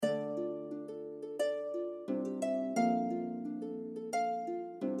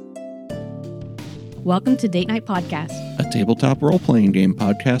Welcome to Date Night Podcast. A tabletop role-playing game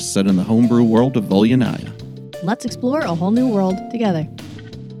podcast set in the homebrew world of Volyanaya. Let's explore a whole new world together.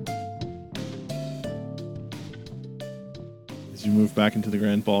 As you move back into the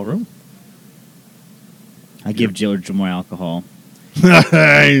grand ballroom. I give George more alcohol.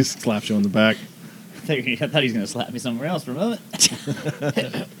 He slaps you on the back. I thought he was going to slap me somewhere else for a moment.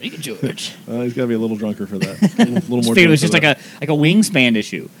 Thank you, George. He's got to be a little drunker for that. A little more. It was just like a wingspan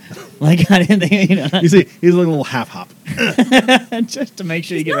issue. Like I didn't think, You see, he's like a little half hop. just to make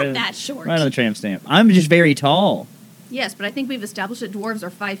sure you get not right, that short. right on the tramp stamp. I'm just very tall. Yes, but I think we've established that dwarves are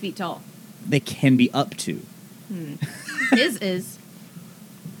 5 feet tall. They can be up to. is.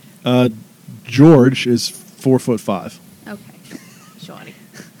 George is 4'5". Okay. Shoddy.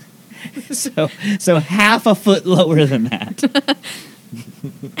 So half a foot lower than that.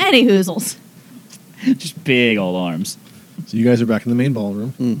 Any hoozles. Just big old arms. So you guys are back in the main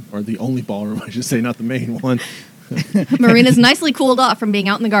ballroom, or the only ballroom, I should say, not the main one. Marina's nicely cooled off from being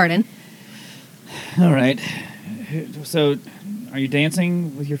out in the garden. All right. So, are you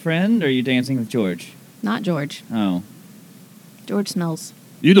dancing with your friend, or are you dancing with George? Not George. Oh. George smells.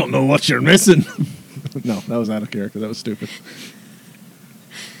 You don't know what you're missing. No, that was out of character. That was stupid.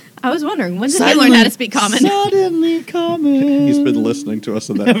 I was wondering, when did he learn how to speak common? Suddenly common. He's been listening to us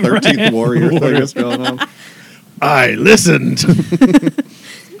in that 13th Warrior thing that's going on. I listened.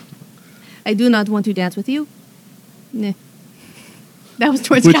 I do not want to dance with you. Nah. That was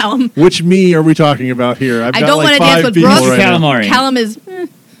towards Callum. Which me are we talking about here? I don't want to dance with people Brooke. right now. Calamari. Callum is,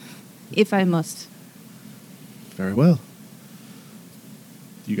 if I must. Very well.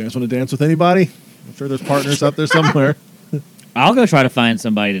 Do you guys want to dance with anybody? I'm sure there's partners out there somewhere. I'll go try to find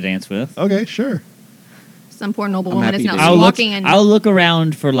somebody to dance with. Okay, sure. Some poor noble I'm woman is happy now to- walking and I'll look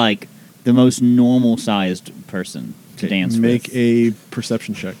around for like the most normal-sized person to dance Make with. a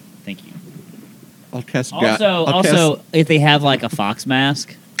perception check. Thank you. I'll cast Also, if they have like a fox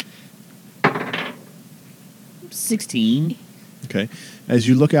mask. 16. Okay. As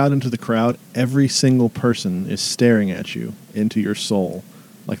you look out into the crowd, every single person is staring at you into your soul,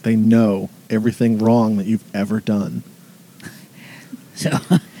 like they know everything wrong that you've ever done. So,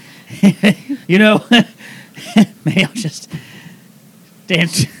 maybe I'll just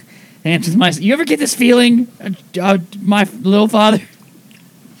dance with my. You ever get this feeling, my little father,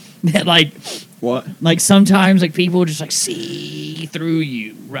 that What? like sometimes like people just like see through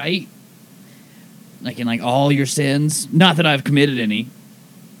you, right? Like in like all your sins. Not that I've committed any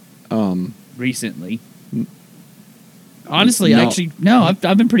recently. Honestly, No. actually, no.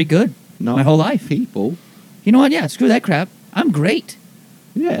 I've been pretty good Not my whole life. people. You know what? Yeah, screw that crap. I'm great.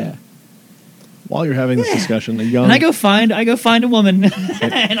 Yeah. While you're having this discussion, a young And I go find a woman,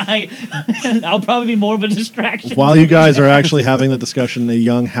 and I'll probably be more of a distraction. while you guys are actually having the discussion, a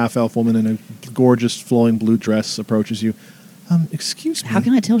young half-elf woman in a gorgeous flowing blue dress approaches you. Excuse me. How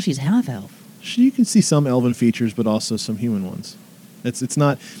can I tell she's half elf? You can see some elven features, but also some human ones. It's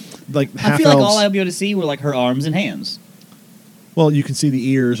not like half I feel elves. like all I'll be able to see were like her arms and hands. Well, you can see the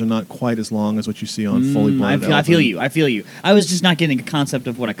ears are not quite as long as what you see on fully blooded I feel elven. you. I was just not getting a concept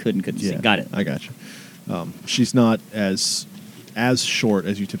of what I could and couldn't see. Got it. I got you. She's not as short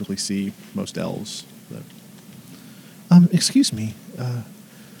as you typically see most elves. Excuse me.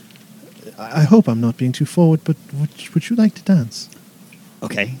 I hope I'm not being too forward, but would you like to dance?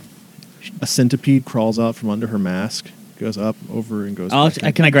 Okay. A centipede crawls out from under her mask, goes up, over, and goes back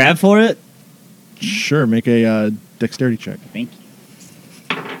in. Can I grab for it? Sure, make a dexterity check. Thank you.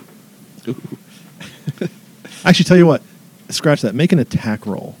 Actually, tell you what. Scratch that. Make an attack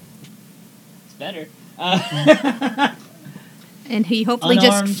roll. It's better. and he hopefully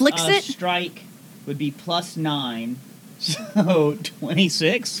just Unarmed, flicks it. Strike would be +9, so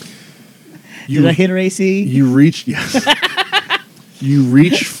 26. Did I hit her AC? You reach, yes. You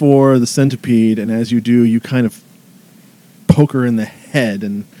reach for the centipede, and as you do, you kind of poke her in the head,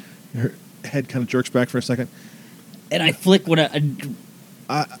 and her head kind of jerks back for a second. And I flick what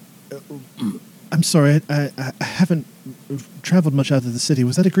I'm sorry, I haven't traveled much out of the city.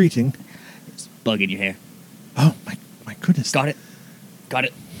 Was that a greeting? bug in your hair. Oh, my goodness. Got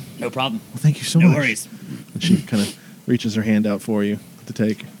it. No problem. Well, thank you so No much. worries. And she kind of reaches her hand out for you to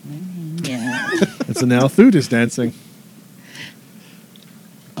take. Yeah. And so now Thud is dancing.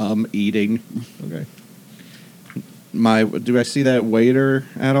 Eating. Okay. Do I see that waiter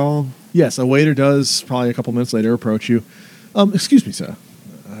at all? Yes, a waiter does, probably a couple minutes later, approach you. Excuse me, sir.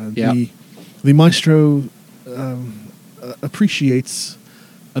 Yeah. The maestro appreciates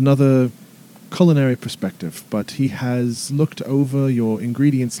another culinary perspective, but he has looked over your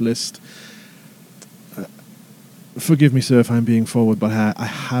ingredients list. Forgive me, sir, if I'm being forward, but I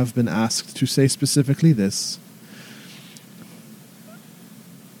have been asked to say specifically this.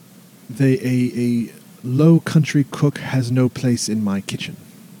 A low country cook has no place in my kitchen.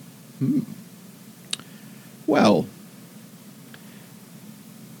 Well,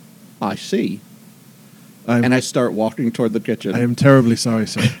 I see. I'm- And I start walking toward the kitchen. I am terribly sorry,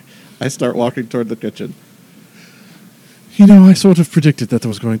 sir. I start walking toward the kitchen. You know, I sort of predicted that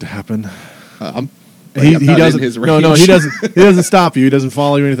was going to happen. I'm He not doesn't. in his No, range. he doesn't. He doesn't stop you. He doesn't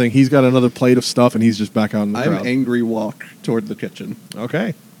follow you or anything. He's got another plate of stuff, and he's just back out in the I'm crowd. angry walk toward the kitchen.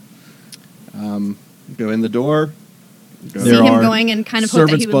 Okay. Go in the door. Go See There him are going and kind of hope that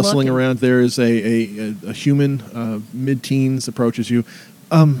servants he would look bustling and- around. There is a human, mid-teens, approaches you.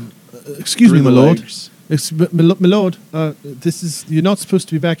 Excuse me, Through my the lord. legs. My lord, this is you're not supposed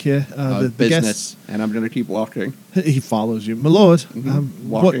to be back here. The Business, and I'm going to keep walking. He follows you, my lord.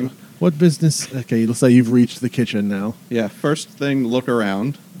 Walking. What business? Okay, let's say you've reached the kitchen now. Yeah, first thing, look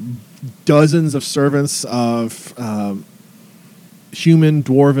around. Dozens of servants of human,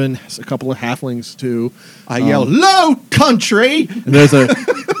 dwarven, a couple of halflings too. I yell, "Low country!" And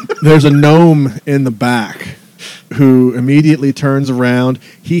there's a gnome in the back who immediately turns around.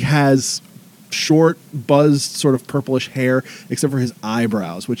 He has short, buzzed, sort of purplish hair, except for his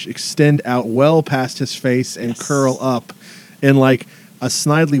eyebrows, which extend out well past his face and curl up in like a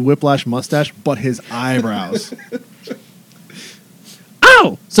snidely whiplash mustache, but his eyebrows.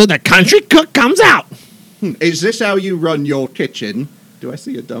 Oh, so the country cook comes out. Is this how you run your kitchen? Do I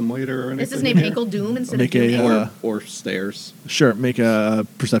see a dumbwaiter or anything? Is his name here? Ankle Doom instead Make of a, Doom? Or stairs? Sure, make a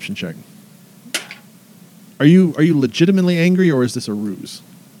perception check. Are you legitimately angry, or is this a ruse?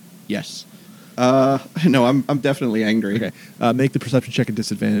 Yes. No, I'm definitely angry. Okay, make the perception check at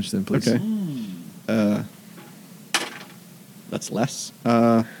disadvantage, then, please. Okay. That's less.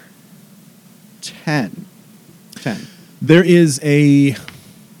 10. There is a. It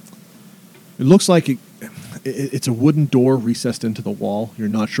looks like it's a wooden door recessed into the wall. You're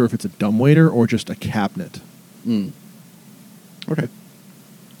not sure if it's a dumbwaiter or just a cabinet. Okay.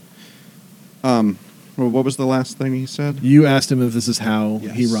 Well, what was the last thing he said? You asked him if this is how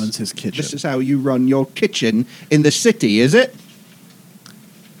he Yes. runs his kitchen. This is how you run your kitchen in the city, is it?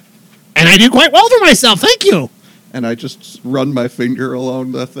 And I do quite well for myself, thank you. And I just run my finger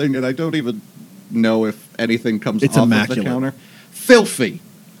along the thing, and I don't even know if anything comes It's off immaculate. of the counter. Filthy.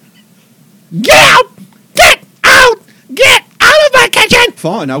 Get out! Get out! Get out of my kitchen!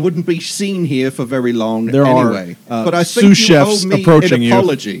 Fine, I wouldn't be seen here for very long There are, anyway. uh, but I sous think you chefs owe me approaching an you.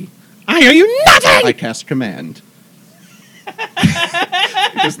 apology. I owe you nothing! I cast command.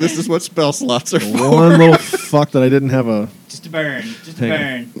 Because this is what spell slots are for. One little fuck that I didn't have a. Just a burn. Just a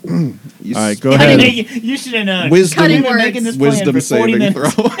Hang burn. You All right, s- go I ahead. mean, you should have known. Wisdom- Cutting We've been making words. this plan Wisdom for 40 saving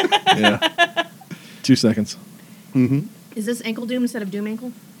minutes. throw. Yeah. 2 seconds. Is this Ankle Doom instead of Doom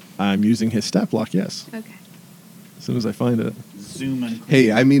Ankle? I'm using his stat block, yes. Okay. As soon as I find it. Zoom and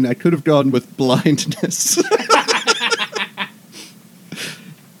Hey, I mean, I could have gone with blindness.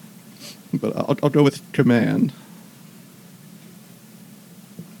 But I'll go with command.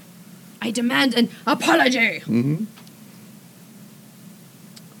 I demand an apology.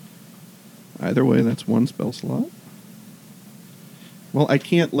 Either way, that's one spell slot. Well, I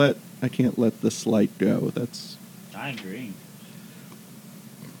can't let the slight go. That's I agree.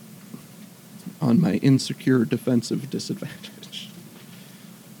 on my insecure defensive disadvantage.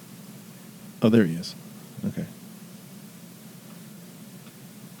 Oh, there he is. Okay.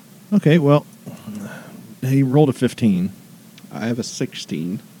 Okay, well, he rolled a 15. I have a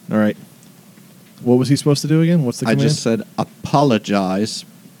 16. All right. What was he supposed to do again? What's the I command? just said apologize,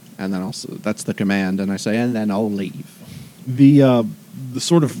 and then also that's the command, and I say, and then I'll leave. the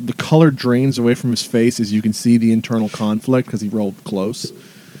sort of the color drains away from his face as you can see the internal conflict because he rolled close.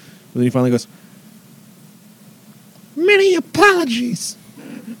 But then he finally goes, "Many apologies."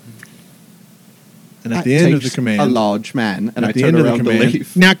 And at That the end of the takes command, a large man, and at I the turn end of the around to command-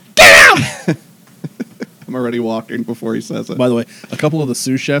 leave. Now get out! I'm already walking before he says it. by the way, a couple of the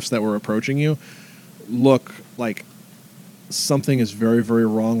sous chefs that were approaching you look like something is very, very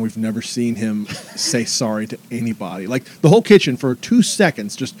wrong. We've never seen him say sorry to anybody. Like the whole kitchen for 2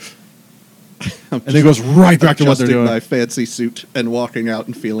 seconds just, and then goes right back to what they're adjusting doing. my fancy suit and walking out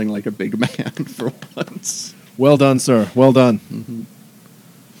and feeling like a big man for once. Well done, sir. Well done.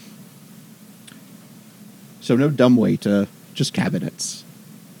 So no dumbwaiter, just cabinets.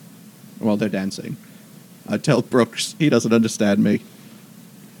 While they're dancing. I tell Brooks he doesn't understand me.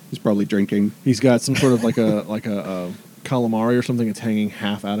 He's probably drinking. He's got some sort of like a calamari or something that's hanging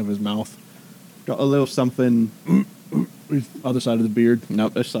half out of his mouth. Got a little something. Other side of the beard.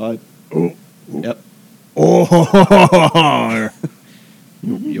 Nope, this side. Oh. Yep. Oh,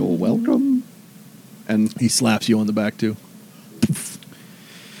 You're welcome. And he slaps you on the back too.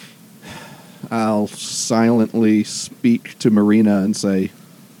 I'll silently speak to Marina and say,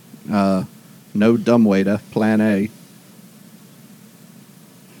 no dumbwaiter, plan A.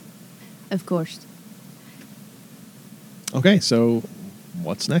 Of course. Okay, so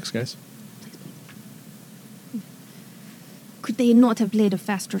what's next, guys? Could they not have played a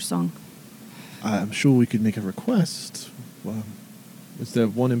faster song? I'm sure we could make a request. Is there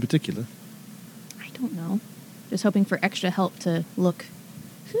one in particular? I don't know. Just hoping for extra help to look.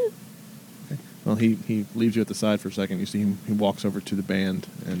 Well, he leaves you at the side for a second. You see him. He walks over to the band,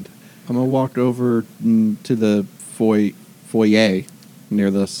 and I'm going to walk over to the foyer near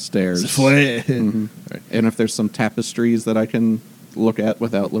the stairs. Mhm. Right. And if there's some tapestries that I can look at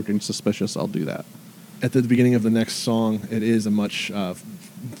without looking suspicious, I'll do that. At the beginning of the next song, it is a much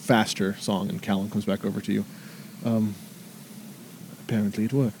faster song, and Callum comes back over to you. Apparently,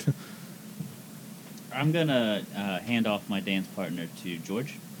 it worked. I'm gonna hand off my dance partner to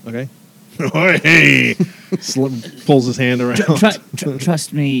George. Okay. Hey! Pulls his hand around.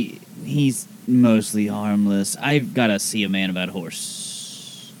 Trust me, he's mostly harmless. I've got to see a man about a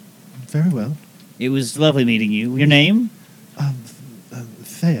horse. Very well. It was lovely meeting you. Your name?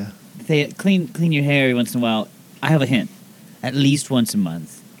 Thea. Clean your hair every once in a while. I have a hint. At least once a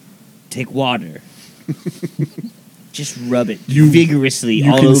month. Take water. Just rub it vigorously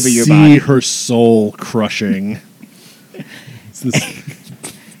all over your body. You can see her soul crushing. It's this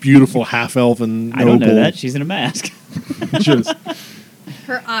beautiful half-elven noble. I don't know that. She's in a mask. Just,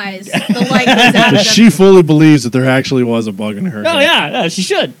 Her eyes. The light goes out of them. she fully believes that there actually was a bug in her Oh, head. yeah. No, she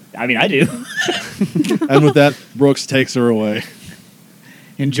should. I mean, I do. And with that, Brooks takes her away.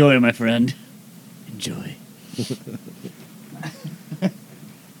 Enjoy, my friend. Enjoy.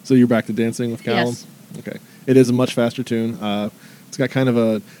 So you're back to dancing with Callum? Yes. Okay. It is a much faster tune. It's got kind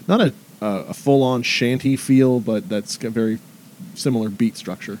of not a full-on shanty feel, but that's got very similar beat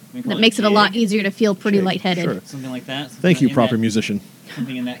structure. That makes it a lot easier to feel pretty Jig, lightheaded. sure. Something like that. Thank you, In proper that- musician.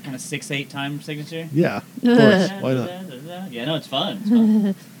 Something in that kind of 6/8 time signature. Yeah, of course. Why not? Yeah, no, it's fun. It's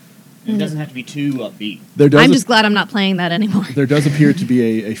fun. It doesn't have to be too upbeat. I'm just glad I'm not playing that anymore. There does appear to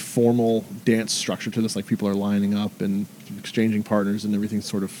be a formal dance structure to this, like people are lining up and exchanging partners, and everything's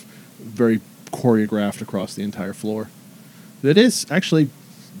sort of very choreographed across the entire floor. It is actually,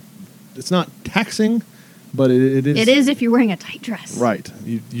 it's not taxing, but it is. It is if you're wearing a tight dress. Right.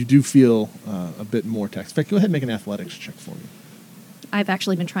 You do feel a bit more taxed. In fact, go ahead and make an athletics check for me. I've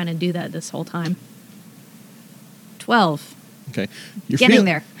actually been trying to do that this whole time. 12. Okay. You're Getting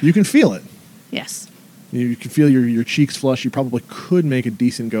there. You can feel it. Yes. You can feel your cheeks flush. You probably could make a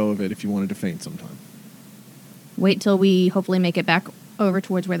decent go of it if you wanted to faint sometime. Wait till we hopefully make it back over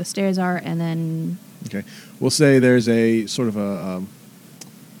towards where the stairs are, and then Okay. We'll say there's a sort of I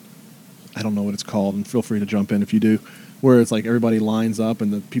don't know what it's called, and feel free to jump in if you do, where it's like everybody lines up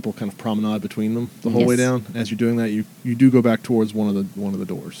and the people kind of promenade between them the whole way Yes. down. As you're doing that, you do go back towards one of the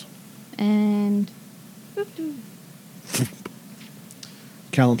doors. and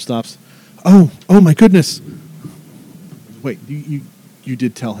Callum stops. Oh my goodness! Wait, you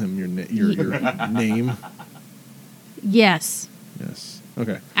did tell him your name? yes. Yes.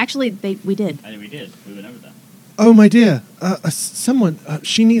 Okay. Actually, we did. I think we did. We went over that. Oh my dear, someone.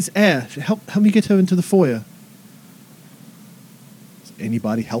 She needs air. Help me get her into the foyer. Is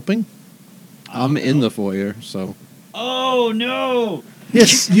anybody helping? I'm in the foyer, so Oh, no!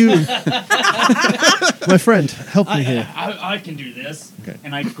 Yes, you. My friend, help me here. I can do this. Okay.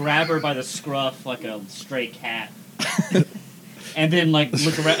 And I grab her by the scruff like a stray cat. And then, like,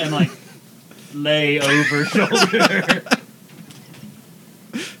 look around and, like, lay over shoulder.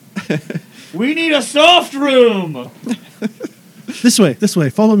 We need a soft room! This way,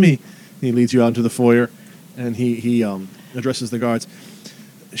 follow me. He leads you out into the foyer, and he addresses the guards.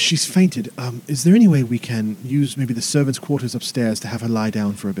 She's fainted. Is there any way we can use maybe the servants' quarters upstairs to have her lie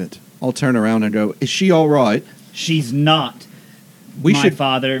down for a bit? I'll turn around and go, is she all right? She's not. We my should.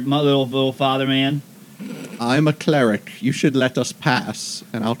 father, my little father man. I'm a cleric. You should let us pass.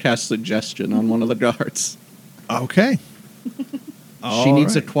 And I'll cast suggestion on one of the guards. Okay. She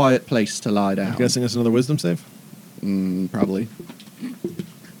needs a quiet place to lie down. I'm guessing it's another wisdom save? Probably.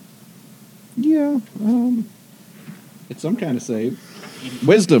 Yeah. It's some kind of save.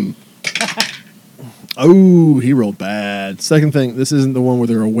 Wisdom. Oh, he rolled bad. Second thing, this isn't the one where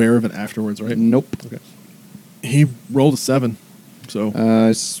they're aware of it afterwards, right? Nope. Okay. He rolled a 7. So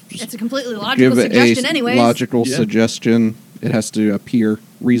It's It's a completely logical give suggestion a anyways. logical Yeah. suggestion. It has to appear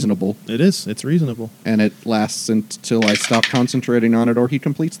reasonable, It is. It's reasonable. and it lasts until I stop concentrating on it or he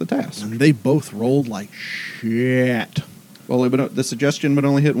completes the task. And they both rolled like shit. Well, the suggestion would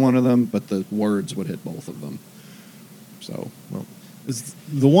only hit one of them, but the words would hit both of them. So, Well,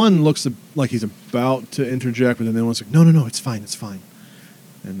 the one looks like he's about to interject, but then the other one's like, no, it's fine.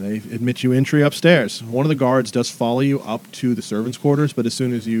 And they admit you entry upstairs. One of the guards does follow you up to the servants' quarters, but as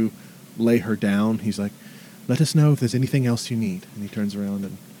soon as you lay her down, he's like, let us know if there's anything else you need. And he turns around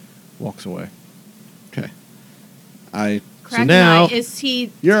and walks away. okay. Crack now- an eye. Is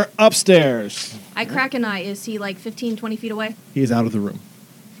he? You're upstairs. I crack an eye. Is he like 15, 20 feet away? He is out of the room.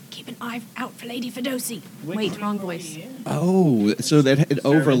 Keep an eye out for Lady Fedosi. Wait, wrong voice. Oh, so that it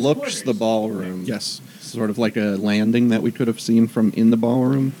overlooks the ballroom. Yes. Sort of like a landing that we could have seen from in the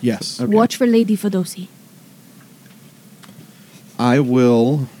ballroom. Yes. Okay. Watch for Lady Fedosi. I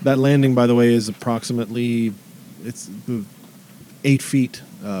will. That landing, by the way, is approximately 8 feet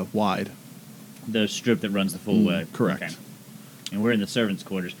wide. The strip that runs the full way. correct. Okay. And we're in the servants'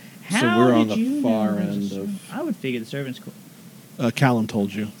 quarters. So How we're on did the you far know there's a end servant- of- I would figure the servants' quarters. Callum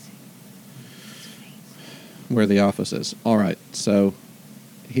told you. Where the office is. All right, so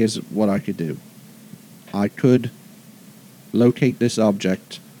here's what I could do. I could locate this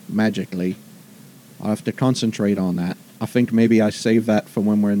object magically. I'll have to concentrate on that. I think maybe I save that for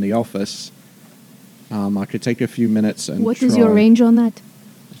when we're in the office. I could take a few minutes and What is your try- range on that?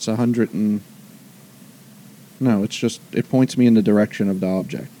 It's 100 and... No, it's just... It points me in the direction of the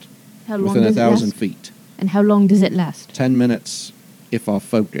object. How long Within does it 1,000 last? feet. And how long does it last? 10 minutes if I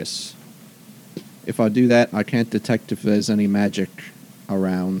focus. If I do that, I can't detect if there's any magic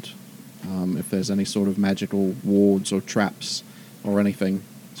around, if there's any sort of magical wards or traps or anything.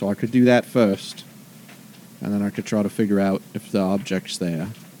 So I could do that first, and then I could try to figure out if the object's there.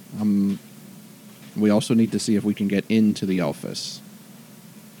 We also need to see if we can get into the office.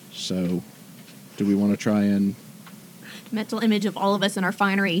 So, do we want to try and Mental image of all of us in our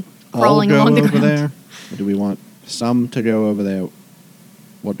finery all crawling go along the over ground. there? Or do we want some to go over there?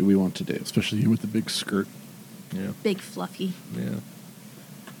 What do we want to do? Especially you with the big skirt. Yeah. Big fluffy. Yeah.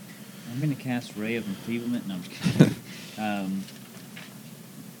 I'm going to cast Ray of Enfeeblement. No, I'm just kidding. That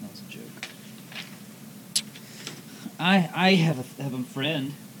was a joke. I have a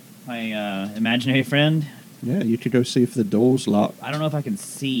friend, my imaginary friend. Yeah, you could go see if the door's locked. I don't know if I can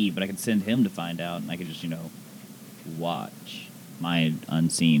see, but I can send him to find out, and I could just, watch my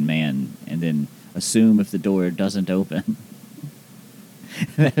unseen man, and then assume if the door doesn't open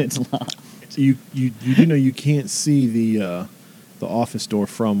that it's locked. You do know you can't see the office door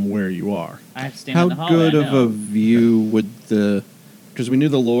from where you are. I have to stand How in the hallway. good I of know. a view would the... Because we knew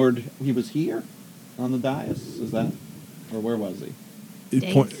the Lord, he was here on the dais, is that? Or where was he?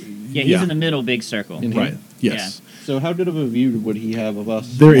 Yeah, he's in the middle, big circle. In Right. here? Yes. So how good of a view would he have of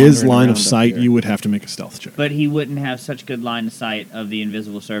us? There is wandering line around of up sight. here? You would have to make a stealth check. But he wouldn't have such good line of sight of the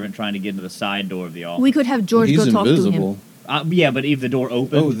invisible servant trying to get into the side door of the office. We could have George He's go talk invisible. to him. Yeah, but if the door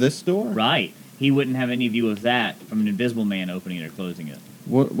opened, Oh, this door? right, he wouldn't have any view of that from an invisible man opening it or closing it.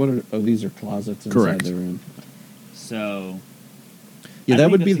 What are... Oh, these are closets inside Correct. the room. So, Yeah, I that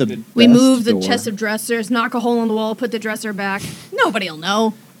think would be that's the a good- We best move the door. chest of dressers, knock a hole in the wall, put the dresser back. Nobody'll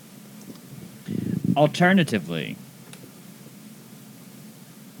know. alternatively,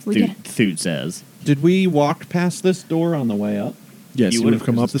 We could, Thoot says, Did we walk past this door on the way up? Yes, You you would have would've,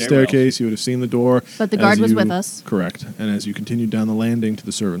 come up 'cause the the stairwell. staircase. You would have seen the door. But the as guard was you- with us. Correct. And as you continued down the landing to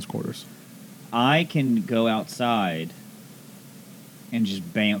the servants' quarters. I can go outside and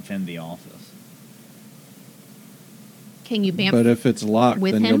just bamf in the office. can you bamf But if it's locked,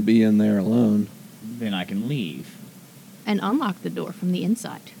 with then him? you'll be in there alone. Then I can leave. and unlock the door from the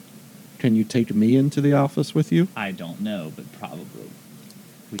inside? Can you take me into the office with you? I don't know, but probably.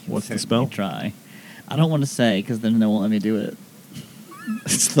 We can What's the certainly spell? Try. I don't want to say because then they won't let me do it.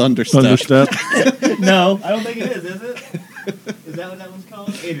 It's Thunderstep. Thunderstep. No, I don't think it is it? Is that what that one's called?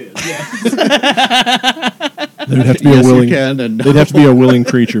 It is, yes. There'd have to be Yes, a you willing. can, and no. They'd have to be a willing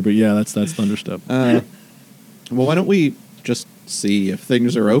creature, but yeah, that's Thunderstep. Well, why don't we just see if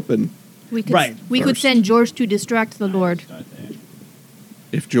things are open? We could, Right, we could first. send George to distract the Lord.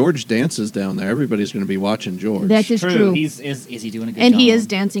 If George dances down there, everybody's going to be watching George. That is true. Is he doing a good And job? he is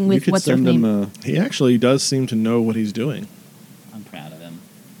dancing you with could what's her send name. him He actually does seem to know what he's doing. I'm proud of him.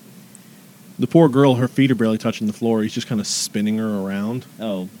 The poor girl, her feet are barely touching the floor. He's just kind of spinning her around,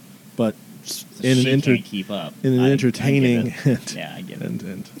 Oh, but so in she an can't keep up. in an I entertaining get it. and, Yeah, I get it.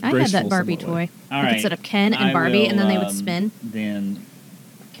 and I had graceful that Barbie somewhat way. toy. All We right. could set up Ken and I Barbie, and then they will, would spin. Then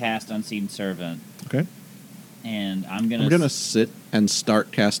cast Unseen Servant Okay. and I'm I'm gonna sit and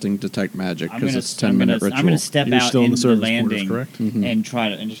start casting detect magic because it's 10-minute ritual. I'm gonna step You're out still in the into the service quarters, landing correct? Mhm. and try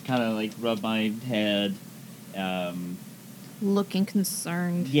to just kind of like rub my head. Looking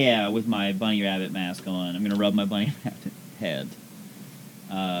concerned. Yeah, with my bunny rabbit mask on. I'm gonna rub my bunny rabbit head,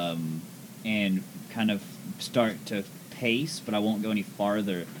 and kind of start to pace, but I won't go any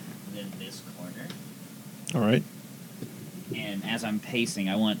farther than this corner. All right. And as I'm pacing,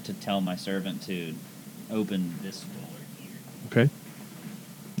 I want to tell my servant to open this door here. Okay.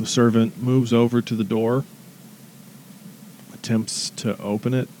 The servant moves over to the door, attempts to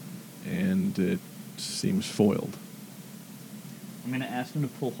open it, and it seems foiled. I'm going to ask him to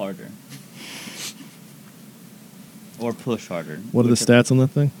pull harder. Or push harder. What are the stats on that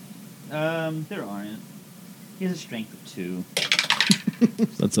thing? There aren't. He has a strength of 2.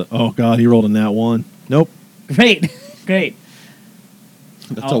 That's a. Oh God, he rolled a nat 1. Nope. Great, great.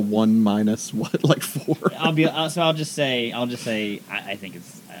 That's I'll- a 1 minus what, like 4? I'll just say I think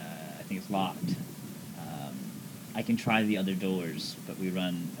it's locked. I can try the other doors, but we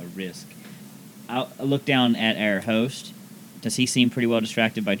run a risk. I'll look down at our host. Does he seem pretty well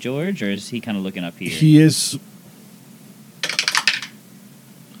distracted by George, or is he kind of looking up here? He is.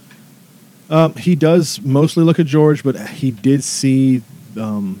 He does mostly look at George, but he did see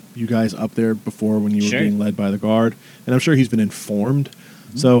you guys up there before when you were Sure. being led by the guard, and I'm sure he's been informed.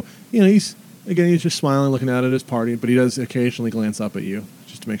 So he's just smiling, looking out at his party, but he does occasionally glance up at you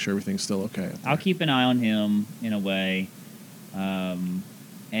just to make sure everything's still okay. up I'll there. keep an eye on him in a way,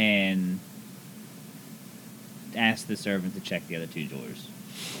 and ask the servant to check the other 2 doors.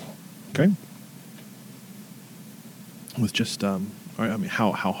 Okay. With just all right, I mean,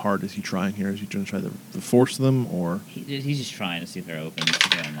 how hard is he trying here? Is he going to try to force them, or He's just trying to see if they're open, if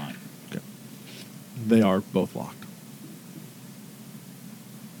they're unlocked. okay. They are both locked?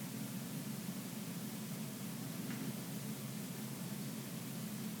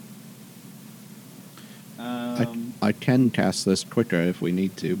 I can cast this quicker if we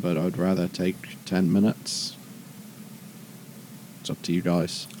need to, but I'd rather take 10 minutes. It's up to you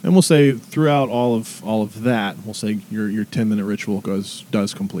guys. And we'll say throughout all of that, we'll say your 10-minute ritual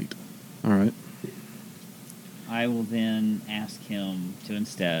does complete. All right. I will then ask him to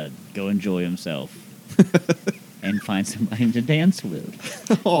instead go enjoy himself and find somebody to dance with.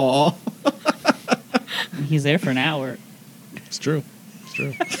 Aww. He's there for an hour. It's true. It's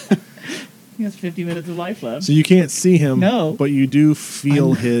true. He has 50 minutes of life left. So you can't see him, No. but you do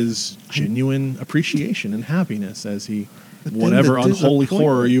feel his genuine appreciation and happiness as he, whatever the unholy disappointment.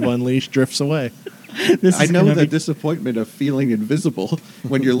 horror you've unleashed, drifts away. I know the disappointment of feeling invisible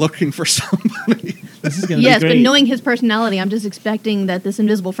when you're looking for somebody. This is gonna Yes, be but great. knowing his personality, I'm just expecting that this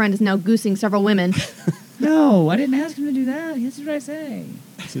invisible friend is now goosing several women. No, I didn't ask him to do that. That's what I say.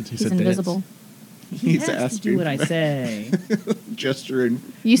 He He's said invisible. He He's has to asking do what I for- say. Gesturing.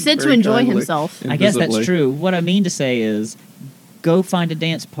 You said to very enjoy kindly, himself. I guess that's invisibly. true. What I mean to say is, go find a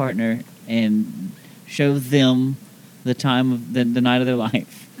dance partner and show them the time of the night of their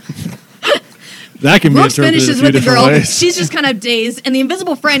life. That can be Brooks interpreted a finishes few with the different girl. ways. She's just kind of dazed, and the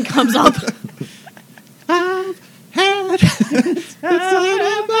invisible friend comes up.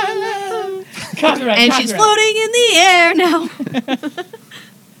 Copyright, And she's floating in the air now.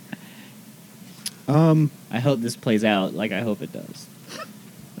 I hope this plays out like I hope it does.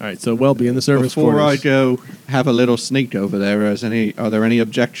 All right, so Welby in the service Before I quarters. go have a little sneak over there, are there any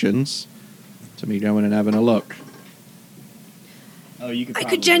objections to me going and having a look? Oh, you could. I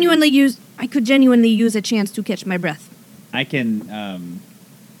could genuinely use a chance to catch my breath. I can,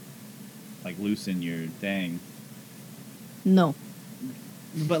 like loosen your thing, No.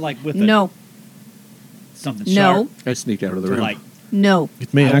 but like with No. something No. sharp. I sneak out of the To room. like, No.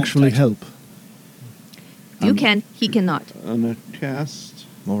 It may I won't actually touch it. help. You can. He cannot. I'm gonna cast.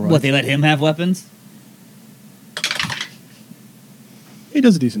 All right. what they let him have weapons? He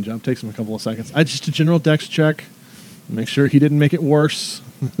does a decent job. Takes him a couple of seconds. Just a general dex check. Make sure he didn't make it worse.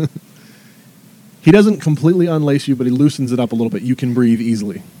 He doesn't completely unlace you, but he loosens it up a little bit. You can breathe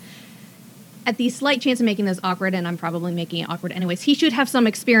easily. At the slight chance of making this awkward, and I'm probably making it awkward anyways, he should have some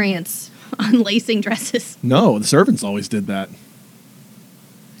experience unlacing dresses. No, the servants always did that.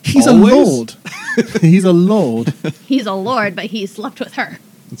 He's Always? a lord. He's a lord. He's a lord, but he slept with her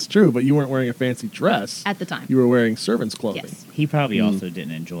It's true, but you weren't wearing a fancy dress. at the time. You were wearing servant's clothing. Yes. He probably Hmm. also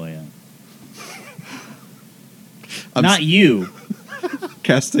didn't enjoy it. I'm Not you.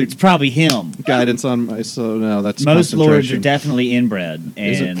 casting It's probably him. guidance on my. So no, that's Most lords are concentration. definitely inbred,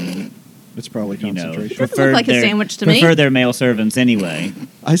 Is it? and It's probably you know, concentration. Doesn't look like a sandwich to me. prefer their male servants anyway.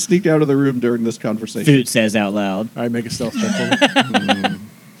 I sneak out of the room during this conversation. Food says out loud. All right, make a stealth check for me.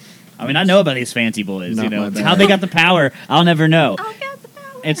 I mean, I know about these fancy boys. Not You know my bag. how they got the power. I'll never know. I'll get the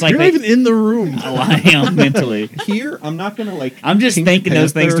power. It's like You're not even in the room. Oh, I am mentally. Here, I'm not gonna like. I'm just Pink thinking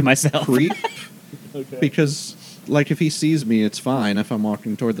those things Panther to myself. Creep, because like if he sees me, it's fine if I'm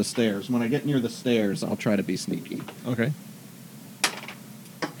walking toward the stairs. When I get near the stairs, I'll try to be sneaky. Okay.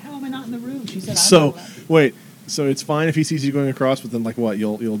 How am I not in the room? She said. So wait. So it's fine if he sees you going across, but then like what?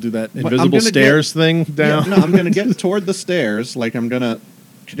 You'll do that I'm invisible gonna stairs thing down. Yeah, no, I'm gonna get toward the stairs. Like I'm gonna.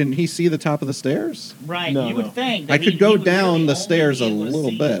 Didn't he see the top of the stairs? Right, No, you no. would think I that could he go would down really the only stairs be a able to little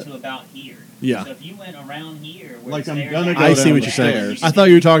see bit. to about here. Yeah. So if you went around here, where Like the I'm stairs gonna are- go I see down what the you're saying. stairs. I thought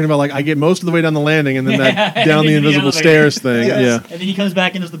you were talking about like I get most of the way down the landing and then that down the And then invisible elevator. stairs thing. Yes. Yeah. And then he comes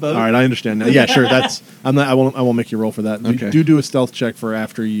back into the boat. All right, I understand now. Yeah, sure. That's I'm not. I won't make you roll for that. Okay. Do a stealth check for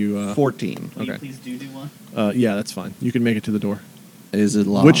after you. 14. Will you Okay. please do one? Yeah, that's fine. You can make it to the door. Is it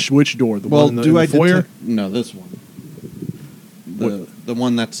locked? Which door? The Well, one in the, do in the I foyer? detect? No, this one. The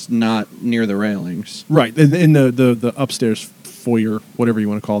one that's not near the railings. Right in the upstairs foyer, whatever you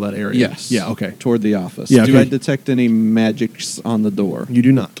want to call that area. Yes. Yeah. Okay. Toward the office. Yeah, Do okay. I detect any magics on the door? You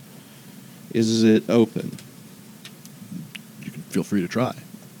do not. Is it open? You can feel free to try.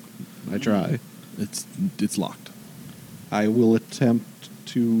 I try. It's locked. I will attempt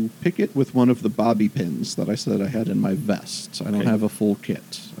to pick it with one of the bobby pins that I said I had in my vest. I don't Okay. have a full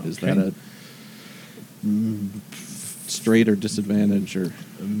kit. Is Okay. that a straight or disadvantage or?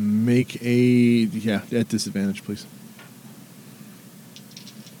 Make at disadvantage, please,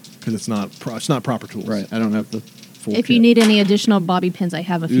 because it's not proper tools. Right. I don't have the full. If kit. you need any additional bobby pins, I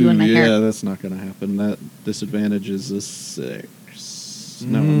have a few in my yeah, hair. that's not going to happen. That disadvantage is a 6.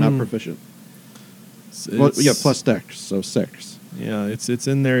 No, I'm not proficient. Well, yeah, plus dex, so 6. Yeah, it's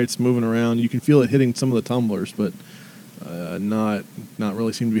in there. It's moving around. You can feel it hitting some of the tumblers, but not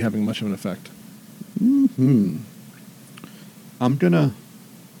really seem to be having much of an effect. I'm gonna.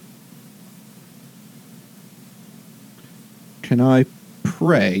 Can I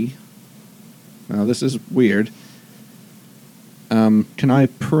pray? Now this is weird. Can I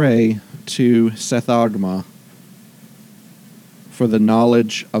pray to Seth Agma for the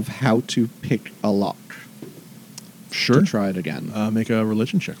knowledge of how to pick a lock? Sure. To try it again. Make a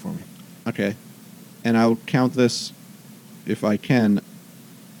religion check for me. Okay. And I'll count this if I can.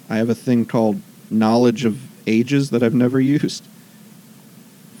 I have a thing called knowledge of ages that I've never used.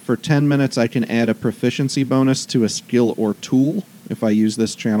 For 10 minutes, I can add a proficiency bonus to a skill or tool if I use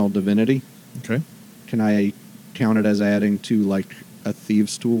this channel divinity. Okay. Can I count it as adding to, like, a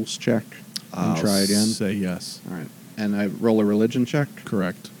thieves' tools check and try again? Say yes. All right. And I roll a religion check?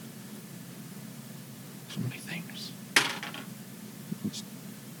 Correct. So many things. It's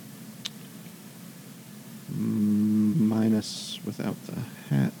minus without the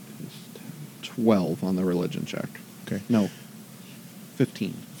hat is 12 on the religion check. Okay. No,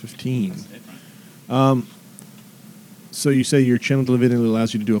 15. 15. That's different. So you say your channel divinity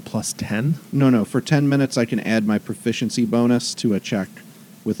allows you to do a plus 10? No. For 10 minutes, I can add my proficiency bonus to a check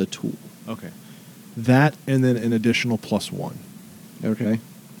with a tool. Okay. That and then an additional plus 1. Okay.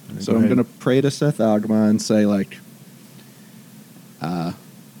 And So go I'm ahead. going to pray to Seth Agma and say, like,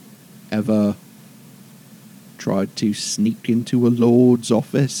 ever tried to sneak into a lord's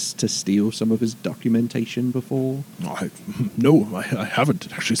office to steal some of his documentation before? No, I haven't.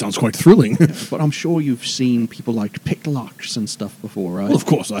 It actually sounds quite thrilling. But I'm sure you've seen people, like, pick locks and stuff before, right? Well, of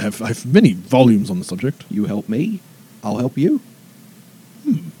course, I have many volumes on the subject. You help me, I'll help you.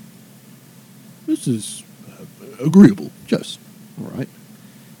 This is agreeable. Yes. All right.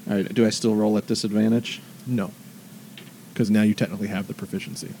 All right. Do I still roll at disadvantage? No. Because now you technically have the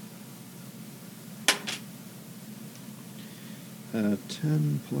proficiency.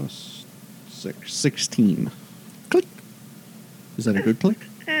 10 plus 6. 16. Click. Is that a good click?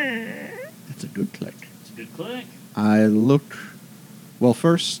 That's a good click. It's a good click. I look. Well,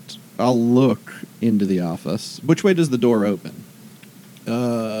 first, I'll look into the office. Which way does the door open?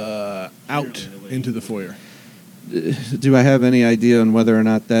 Out into the foyer. Do I have any idea on whether or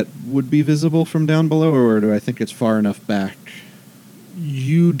not that would be visible from down below, or do I think it's far enough back?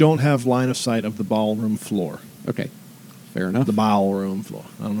 You don't have line of sight of the ballroom floor. Okay. Fair enough. The ballroom floor.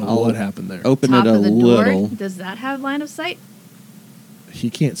 I don't know I'll what happened there. Open Top it a of the little. door. Does that have line of sight? He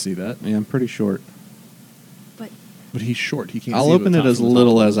can't see that. Yeah, I'm pretty short. But But he's short. He can't see I'll the open it top as from the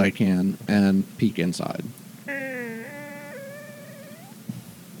little top. as I can and peek inside.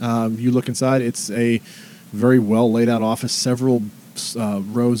 You look inside. It's a very well laid out office. Several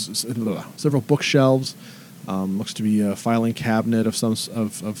several bookshelves. Looks to be a filing cabinet of some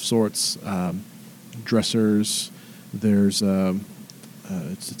of sorts. Dressers. There's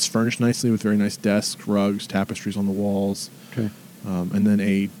it's furnished nicely with very nice desks, rugs, tapestries on the walls. Okay. and then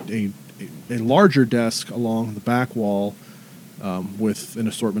a larger desk along the back wall with an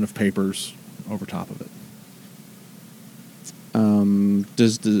assortment of papers over top of it.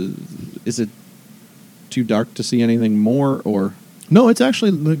 Is it too dark to see anything more, or No, it's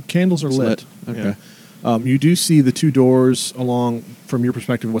actually the candles are It's lit. lit. Okay. Yeah. You do see the two doors along, from your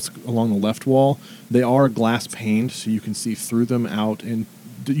perspective, what's along the left wall. They are glass paned, so you can see through them out, and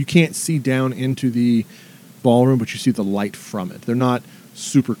you can't see down into the ballroom, but you see the light from it. They're not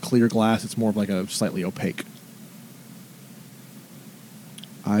super clear glass; it's more of like a slightly opaque.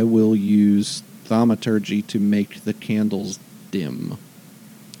 I will use thaumaturgy to make the candles dim.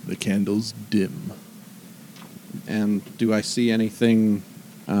 The candles dim. And do I see anything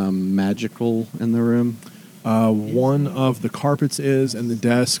magical in the room? One of the carpets is, and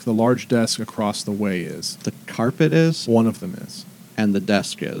the large desk across the way is. The carpet is, One of them is. and the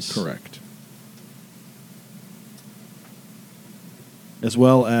desk is. Correct. As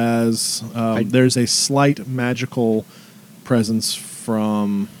well as there's a slight magical presence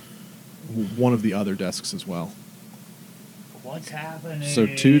from one of the other desks as well. What's happening? So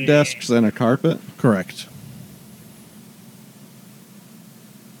 2 desks and a carpet? Correct.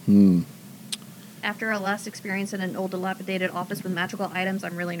 After our last experience in an old dilapidated office with magical items,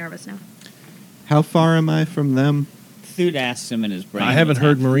 I'm really nervous now. How far am I from them? Thute asks him in his brain. I haven't what's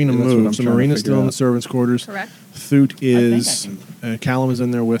heard happening. Marina That's what I'm move, so trying to Marina's figure still in the out. servants' quarters. Correct? Thute is I Callum is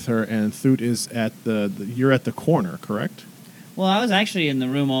in there with her, and Thute is at you're at the corner, correct? Well, I was actually in the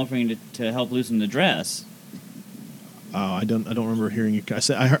room offering to help loosen the dress. Oh, I don't remember hearing you.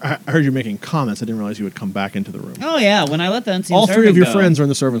 I heard you making comments. I didn't realize you would come back into the room. Oh yeah, when I let the unseen All 3 servant of your go. friends are in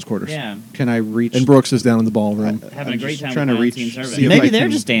the servants' quarters. Yeah, Can I reach? And Brooks is down in the ballroom. having I'm a great just time. trying with to my reach- unseen servant. see if Maybe I they're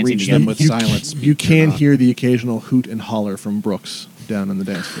can just dancing reach together. them with silent speech You or can not. hear the occasional hoot and holler from Brooks down on the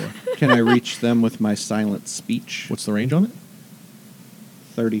dance floor. Can I reach them with my silent speech? What's the range on it?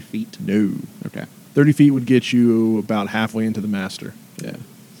 30 feet? No. Okay. 30 feet would get you about halfway into the master. Yeah.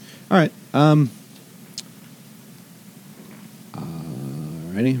 All right.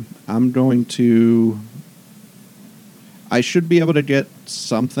 Alrighty. I'm going to. I should be able to get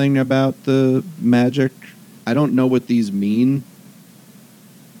something about the magic. I don't know what these mean.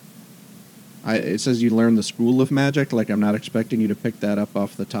 It says you learn the school of magic. Like, I'm not expecting you to pick that up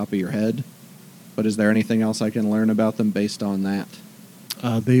off the top of your head. But is there anything else I can learn about them based on that?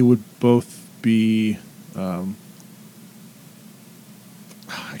 They would both be. I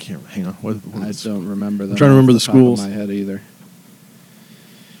can't. Hang on. What I is- don't remember them. trying to remember off the top of schools. my head either.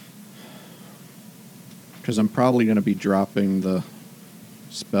 Because I'm probably going to be dropping the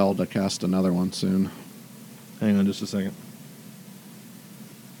spell to cast another one soon. Hang on just a second.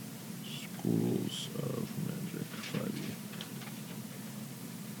 Schools of Magic 5e.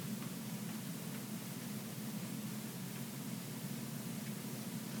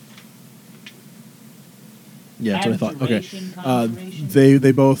 Yeah, that's what I thought. Okay. Abjuration, conjuration?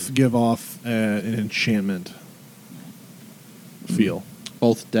 They both give off an enchantment feel.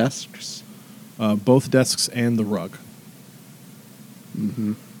 Both desks. Both desks and the rug.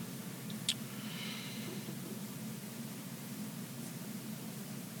 Mm-hmm.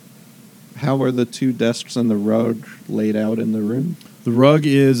 How are the 2 desks and the rug laid out in the room? The rug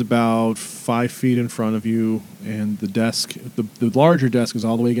is about 5 feet in front of you, and the desk, the larger desk, is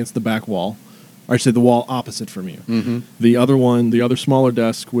all the way against the back wall. Or I should say the wall opposite from you. Mm-hmm. The other one, the other smaller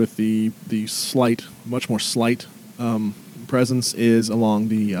desk with the slight, much more slight presence, is along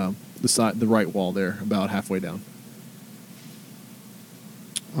the side, the right wall there, about halfway down.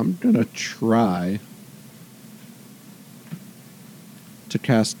 I'm going to try to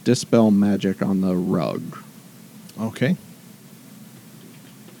cast Dispel Magic on the rug. Okay.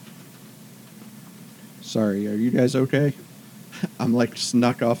 Sorry, are you guys okay? I'm like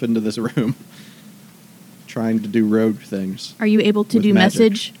snuck off into this room trying to do rogue things. Are you able to With do magic.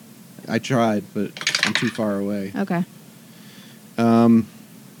 message? I tried, but I'm too far away. Okay.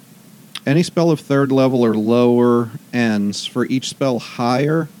 Any spell of 3rd level or lower ends. For each spell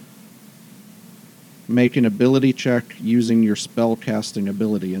higher, make an ability check using your spell casting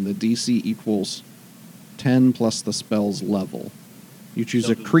ability, and the DC equals 10 plus the spell's level. You choose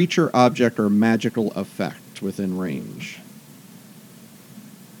a creature, object, or magical effect within range.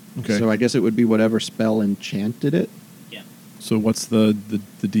 Okay. So I guess it would be whatever spell enchanted it. Yeah. So what's the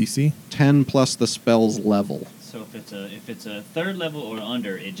DC? 10 plus the spell's level. So if it's a 3rd level or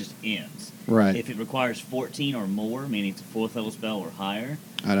under, it just ends. Right. If it requires 14 or more, meaning it's a 4th level spell or higher,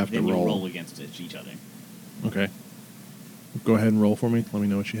 I'd have to then you roll. roll against each other. Okay. Go ahead and roll for me. Let me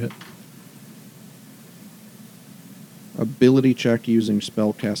know what you hit. Ability check using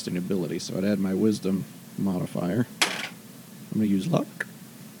spell casting ability, so I'd add my wisdom modifier. I'm going to use luck.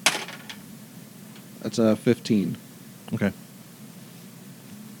 That's a 15. Okay.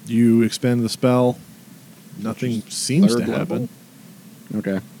 You expend the spell. Nothing seems to Third happen. level?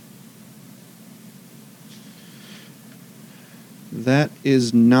 Okay. That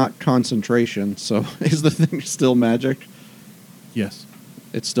is not concentration, so is the thing still magic? Yes.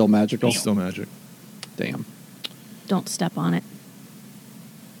 It's still magical? It's still magic. Damn. Don't step on it.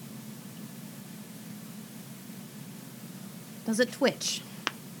 Does it twitch?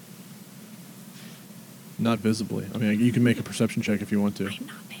 Not visibly. I mean, you can make a perception check if you want to. I'm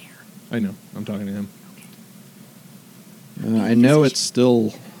not there. I know. I'm talking to him. I know it's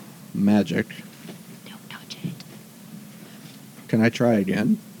still magic. Don't touch it. Can I try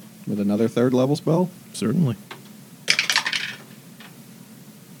again with another third level spell? Certainly.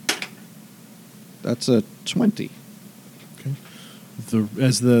 That's a 20. Okay.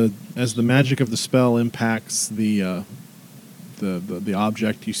 As the magic of the spell impacts the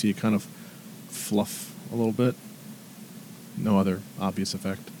object, you see it kind of fluff a little bit. No other obvious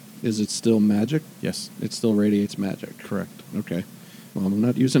effect. Is it still magic? Yes. It still radiates magic. Correct. Okay. Well, I'm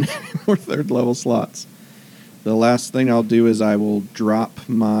not using any more third level slots. The last thing I'll do is I will drop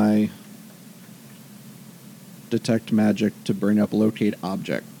my detect magic to bring up locate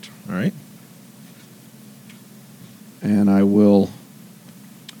object. All right. And I will...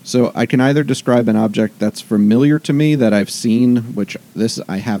 So I can either describe an object that's familiar to me that I've seen, which this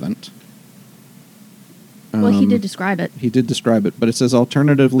I haven't. Well, he did describe it. He did describe it, but it says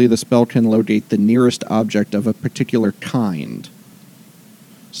alternatively the spell can locate the nearest object of a particular kind,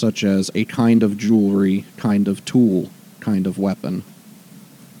 such as a kind of jewelry, kind of tool, kind of weapon.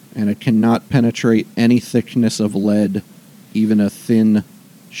 And it cannot penetrate any thickness of lead, even a thin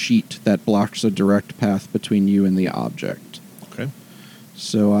sheet that blocks a direct path between you and the object. Okay.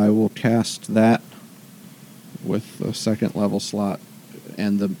 So I will cast that with a second level slot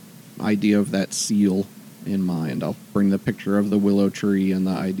and the idea of that seal in mind. I'll bring the picture of the willow tree and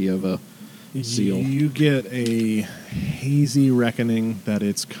the idea of a seal. You get a hazy reckoning that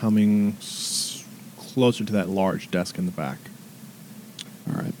it's coming closer to that large desk in the back.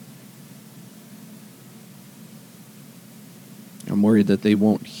 All right. I'm worried that they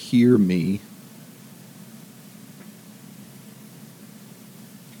won't hear me.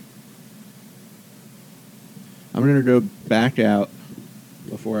 I'm going to go back out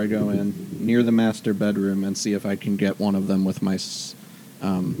before I go in near the master bedroom and see if I can get one of them with my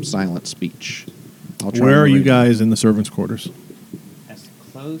silent speech. I'll try Where are and you read. guys in the servants' quarters? As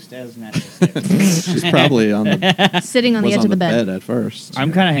close as necessary. She's probably on the Sitting on the was edge on of the bed. at first.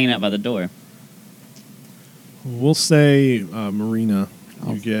 I'm kind of hanging out by the door. We'll say, Marina,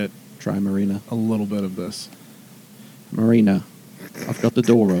 I'll you get Try Marina. a little bit of this. Marina, I've got the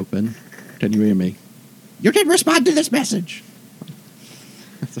door open. Can you hear me? You can respond to this message.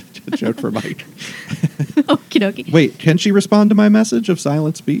 That's a joke for Mike. Okie dokie. Wait, can she respond to my message of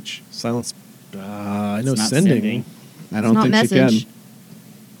silent speech? Silence. I know It's not sending. I don't not think she message. can.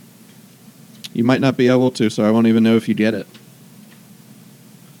 You might not be able to, so I won't even know if you get it.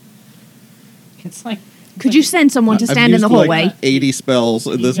 It's like Could you send someone to I've stand in used the like hallway? 80 spells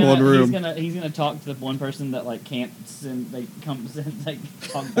in this one room. He's gonna talk to the one person that like can't send.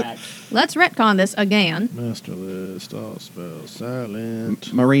 Talk back. Let's retcon this again. Master list, all spells,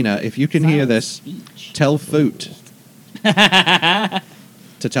 silent. Marina, if you can hear Silent this, speech. tell Foot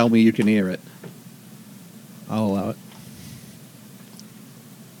to tell me you can hear it. I'll allow it.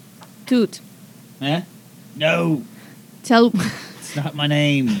 Toot. Eh? No, Tell. it's not my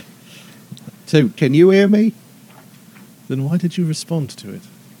name. Toot, can you hear me? Then why did you respond to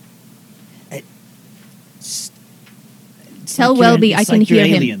it? Tell Welby I can hear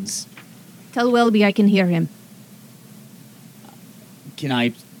him. Aliens. Tell Welby I can hear him. Can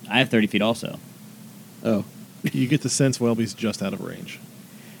I? I have 30 feet also. Oh, You get the sense Welby's just out of range.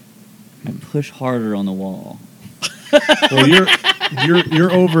 I push harder on the wall. Well,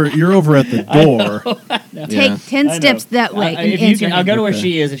 you're over at the door. Yeah. Take 10 I know. steps that way and if you answer can, I'll him. go to where Okay.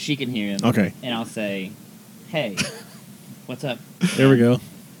 she is if she can hear him. Okay. And I'll say, "Hey, what's up?" There we go.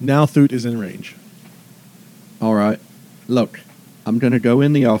 Now Thoot is in range. all right. Look, I'm going to go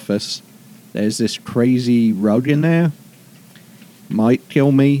in the office. There's this crazy rug in there. Might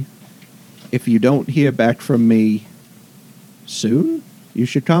kill me. If you don't hear back from me soon, you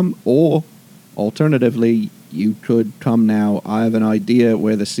should come. Or, alternatively, you could come now. I have an idea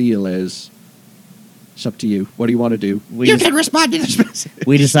where the seal is. It's up to you. What do you want to do? You can respond to this message.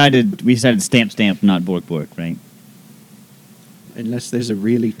 We decided stamp, not bork, right? Unless there's a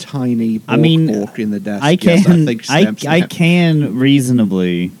really tiny I mean, bork in the desk. I Yes, can, think I stamp. can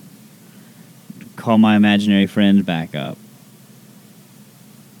reasonably call my imaginary friend back up.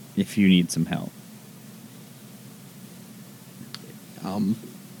 if you need some help.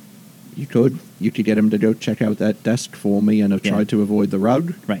 You could get him to go check out that desk for me and Yeah. try to avoid the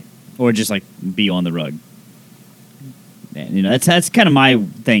rug. Right. Or just like be on the rug. And, that's kind of my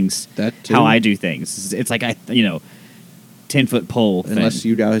things. That too. How I do things. It's like 10-foot pole. Unless thing.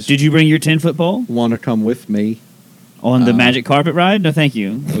 you guys Did you bring your 10-foot pole want to come with me. on the magic carpet ride? No, thank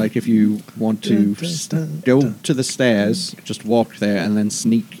you. Like if you want to go to the stairs, just walk there and then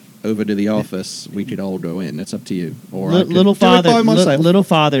sneak over to the office, we could all go in. It's up to you. Or I could Little do it by father, myself. little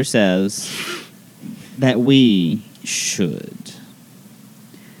father says that we should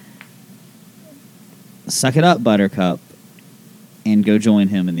suck it up, Buttercup, and go join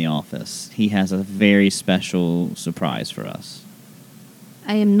him in the office. He has a very special surprise for us.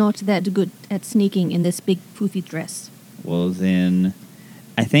 I am not that good at sneaking in this big poofy dress. Well, then,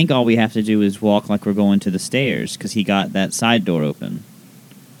 I think all we have to do is walk like we're going to the stairs because he got that side door open.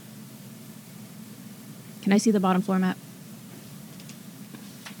 Can I see the bottom floor map?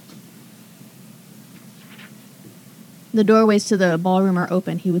 The doorways to the ballroom are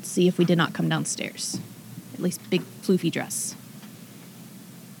open. He would see if we did not come downstairs. At least big floofy dress.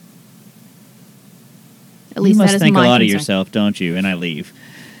 At least you must that is think my a lot of concern. yourself, don't you? And I leave.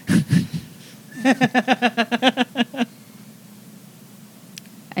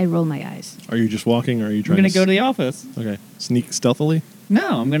 I roll my eyes. Are you just walking, or are you I'm trying going to to go to the office. Okay. Sneak stealthily?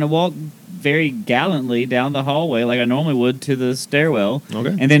 No, I'm going to walk very gallantly down the hallway like I normally would to the stairwell.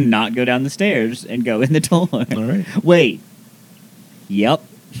 Okay. And then not go down the stairs and go in the door. All right. Wait. Yep.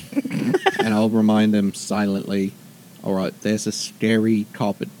 And I'll remind them silently, all right, there's a scary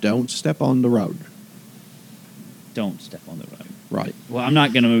carpet. Don't step on the rug. Don't step on the rug. Right. Well, I'm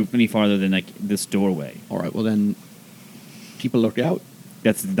not going to move any farther than like this doorway. All right, well then, keep a lookout.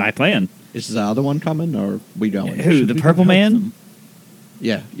 That's my plan. Is the other one coming, or we going? Who, Should the we purple go help man? them?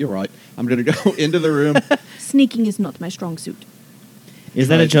 Yeah, you're right. I'm going to go into the room, Sneaking is not my strong suit. Is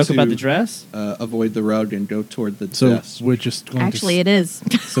that a Try joke about to- the dress? avoid the rug, and go toward the So desk. we're just going Actually, to it is.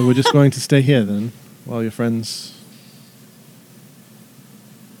 So we're just going to stay here then, while your friends.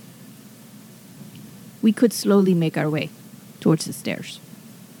 We could slowly make our way towards the stairs.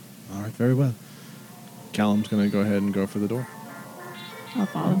 All right, very well. Callum's going to go ahead and go for the door. I'll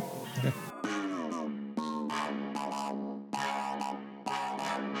follow. Okay.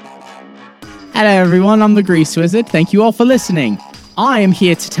 Hello everyone, I'm the Grease Wizard. Thank you all for listening. I am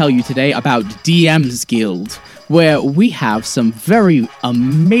here to tell you today about DM's Guild, where we have some very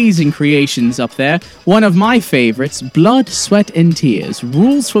amazing creations up there. One of my favorites, Blood, Sweat, and Tears,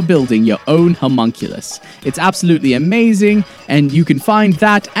 rules for building your own homunculus. It's absolutely amazing, and you can find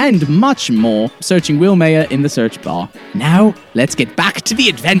that and much more searching Will Mayer in the search bar. Now, let's get back to the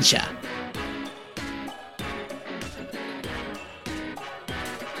adventure.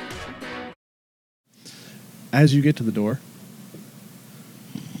 As you get to the door,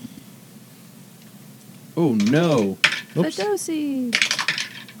 Oh no, oops. Fidosi!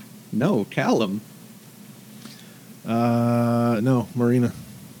 no, Callum. No, Marina.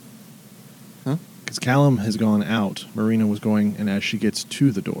 Huh? Because Callum has gone out. Marina was going, and as she gets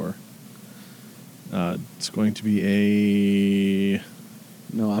to the door, it's going to be a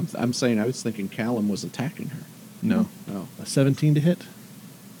No, I'm saying I was thinking Callum was attacking her. no, Oh, a 17 to hit.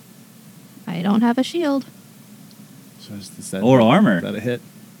 I don't have a shield. So is that Or armor. Is that a hit?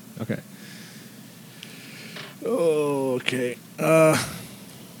 Okay. Okay.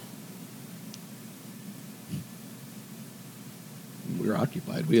 we're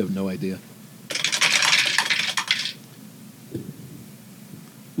occupied. We have no idea.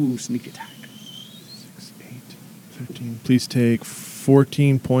 Ooh, sneak attack. 6, 8, 13. Please take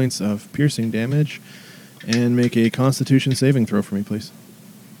 14 points of piercing damage and make a Constitution saving throw for me, please.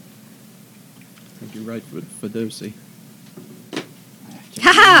 I think you're right, Fidosi.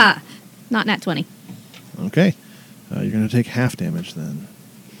 Haha! Not nat 20. Okay. You're going to take half damage then.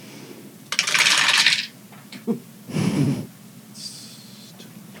 It's 10,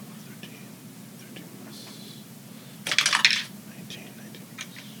 12, 13, 13 plus 19,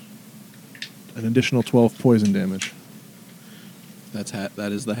 19. An additional 12 poison damage.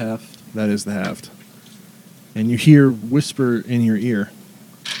 That is the half. That is the halved. And you hear whisper in your ear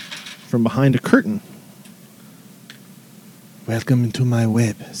from behind a curtain. Welcome to my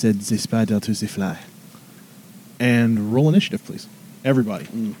web, said the spider to the fly. And roll initiative, please. Everybody.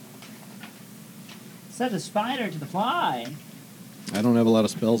 Set a spider to the fly. I don't have a lot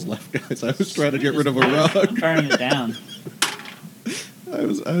of spells left, guys. I was trying to get rid of a rug. Burning it down. I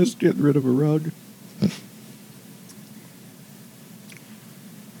was getting rid of a rug.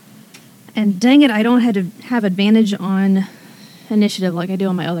 And dang it, I don't have advantage on initiative like I do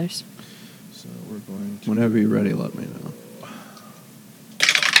on my others. So we're going to. Whenever you're ready, let me know.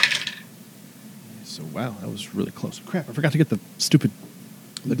 So wow, that was really close. Crap, I forgot to get the stupid.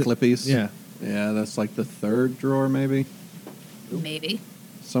 The Clippies? Yeah. Yeah, that's like the third drawer, maybe? Maybe.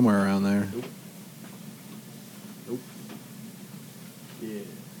 Somewhere around there. Nope. Yeah.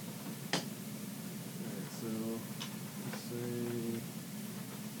 Alright, so let's say.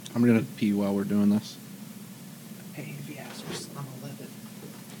 I'm going to pee while we're doing this. Hey, if he asks, I'm 11.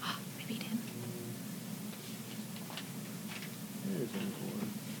 Maybe he didn't. There's one.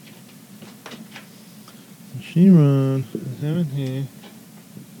 She-Ron, 17.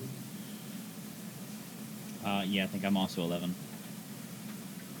 Yeah, I think I'm also 11.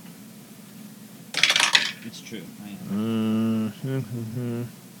 It's true. I am.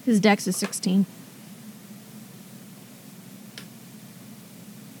 His dex is 16.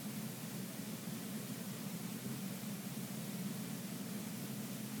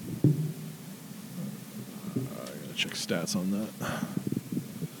 I gotta check stats on that.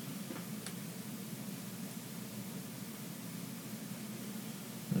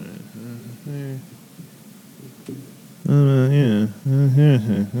 Yeah.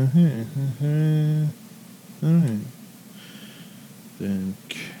 All right. Then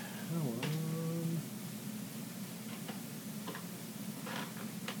Callum.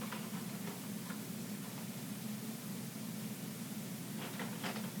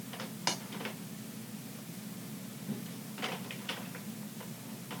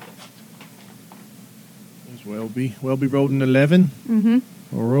 There's Welby. Welby rolled an 11. Mm-hmm.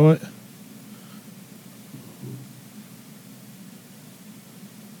 All right.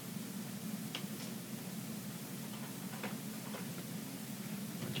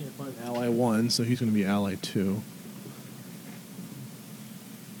 I can't find ally 1, so he's going to be ally 2.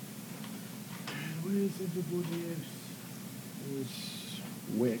 Where is everybody else? There's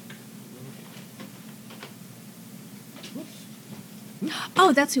Wick.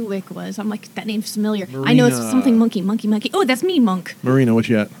 Oh, that's who Wick was. I'm like, that name's familiar. I know it's Marina. something monkey. Oh, that's me, Monk. Marina, what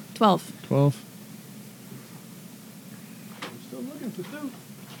you at? 12. 12. I'm still looking for Duke.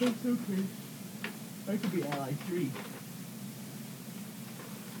 please. I could be ally 3.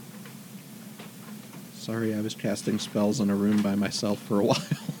 Sorry, I was casting spells in a room by myself for a while.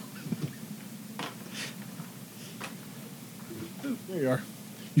 There you are.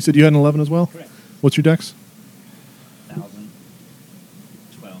 You said you had an 11 as well? Correct. What's your dex? 1,000.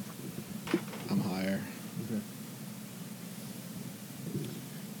 12. I'm higher.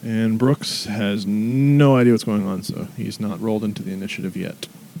 And Brooks has no idea what's going on, so he's not rolled into the initiative yet.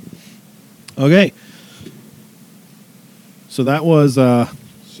 Okay. So that was,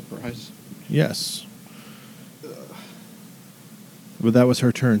 Surprise. yes. But that was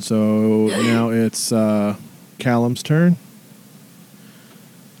her turn, so now it's Callum's turn.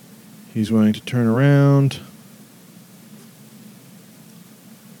 He's going to turn around,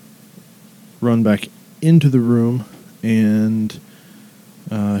 run back into the room, and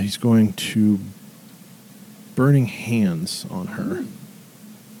he's going to Burning Hands on her.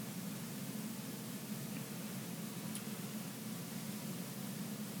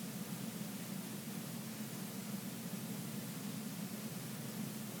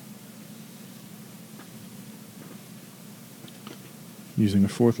 Using a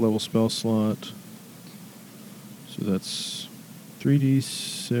 4th level spell slot. So that's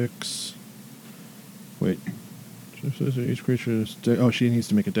 3d6. Wait. Each creature is she needs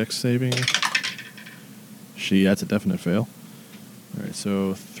to make a dex saving. That's a definite fail. Alright,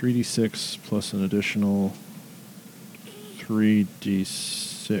 so 3d6 plus an additional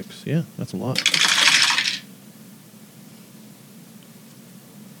 3d6. Yeah, that's a lot.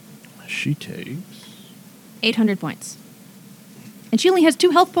 She takes 800 points. And she only has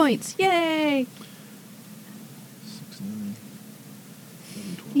 2 health points. Yay! 6, 9,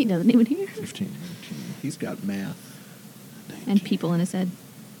 7, 12, He doesn't even hear. 15, 19. He's got math. And people in his head.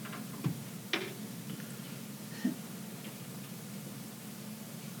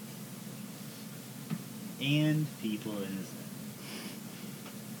 And people in his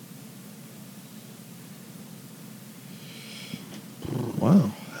head.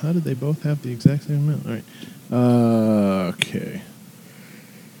 Wow. How did they both have the exact same amount? All right. Okay.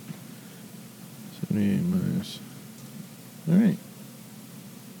 78 minus. All right.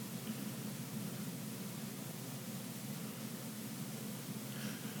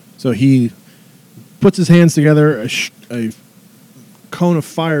 So he puts his hands together. A cone of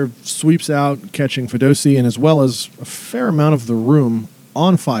fire sweeps out, catching Fedosi, and as well as a fair amount of the room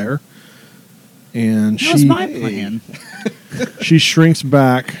on fire. And That was my plan. she shrinks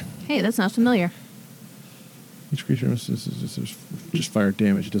back. Hey, that's not familiar. Each creature is just fire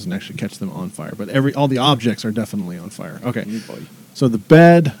damage. It doesn't actually catch them on fire, but all the objects are definitely on fire. Okay. Boy. So the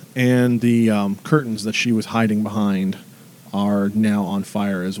bed and the curtains that she was hiding behind are now on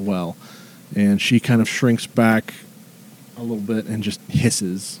fire as well. And she kind of shrinks back a little bit and just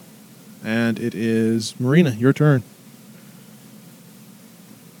hisses. And it is Marina, your turn.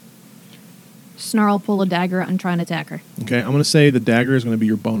 Snarl, pull a dagger, and try and attack her. Okay, I'm going to say the dagger is going to be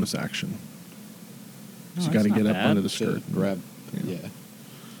your bonus action. No, So you got to that's get not up bad. under the To skirt. grab. Yeah. Yeah.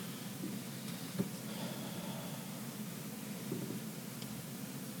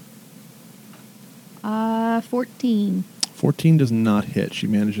 Uh, 14. 14 does not hit. She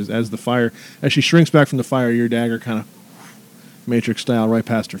manages as she shrinks back from the fire, your dagger kind of Matrix style right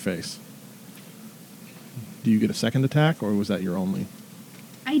past her face. Do you get a second attack, or was that your only?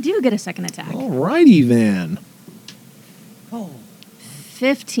 I do get a second attack. Alrighty then.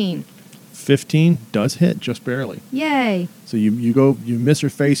 15. 15 does hit, just barely. Yay. So you miss her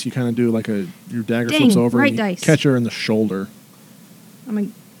face, you kind of do like your dagger Dang, flips over right and you dice. catch her in the shoulder. I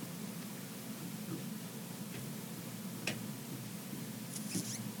mean,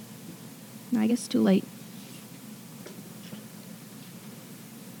 I guess too late.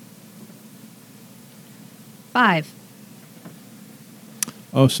 Five.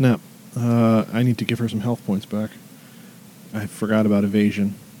 Oh, snap. I need to give her some health points back. I forgot about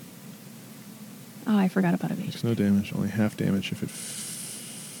evasion. Oh, I forgot about evasion. It's no damage, only half damage if it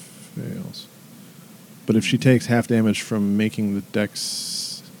fails. But if she takes half damage from making the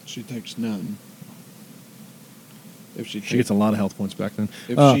dex... She takes none. If She gets a lot of health points back then.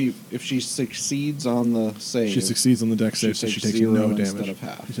 If she succeeds on the save, She succeeds on the dex she save, so she takes takes no 0 damage. instead of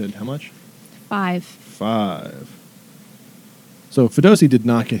half. You said how much? 5. 5. So Fedosi did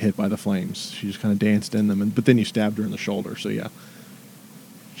not get hit by the flames. She just kind of danced in them, but then you stabbed her in the shoulder. So yeah,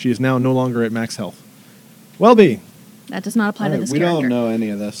 she is now no longer at max health. Welby, That does not apply to Alright, this we character. don't know any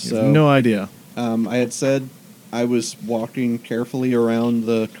of this. you have So no idea. I had said I was walking carefully around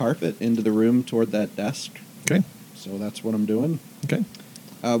the carpet into the room toward that desk. Okay, So that's what I'm doing. okay.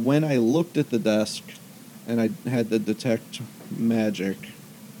 When I looked at the desk and I had the detect magic,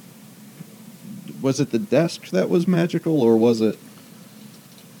 was it the desk that was magical or was it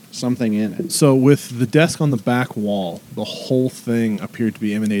something in it? So with the desk on the back wall, the whole thing appeared to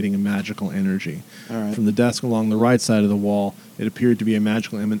be emanating a magical energy. All right. From the desk along the right side of the wall, it appeared to be a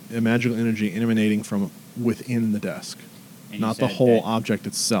magical energy emanating from within the desk, And you not the said whole that object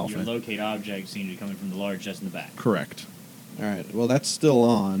itself. Your locate object seemed to be coming from the large chest in the back. Correct. All right. Well, that's still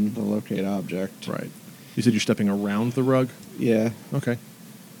on the locate object. Right. You said you're stepping around the rug? Yeah. Okay.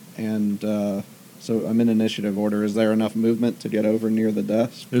 And so I'm in initiative order. Is there enough movement to get over near the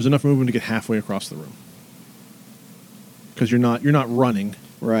desk? There's enough movement to get halfway across the room. Because you're not running.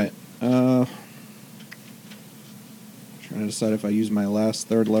 Right. Trying to decide if I use my last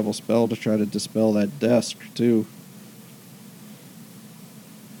 3rd level spell to try to dispel that desk too.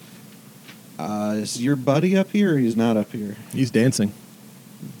 Is your buddy up here or he's not up here? He's dancing.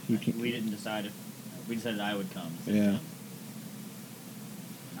 He can- We didn't decide if we decided I would come. So Yeah.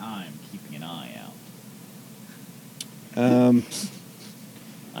 I'm keeping an eye out.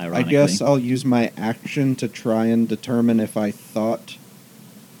 I Ironically. guess I'll use my action to try and determine if I thought,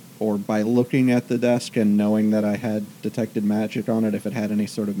 or by looking at the desk and knowing that I had detected magic on it, if it had any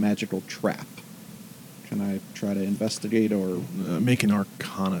sort of magical trap. Can I try to investigate or... Make an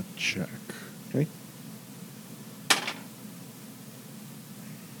Arcana check. Okay.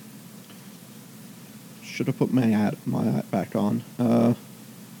 Should have put my hat back on.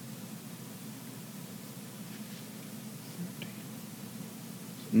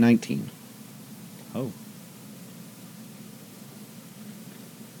 19. Oh.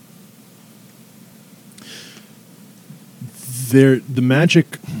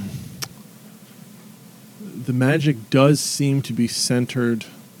 The magic does seem to be centered.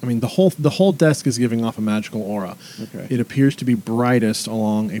 I mean, the whole desk is giving off a magical aura. Okay. It appears to be brightest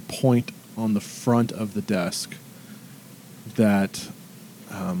along a point on the front of the desk that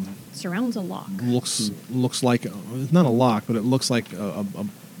Surrounds a lock. looks like it's not a lock, but it looks like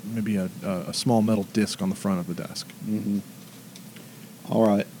maybe a small metal disc on the front of the desk. Mm-hmm. All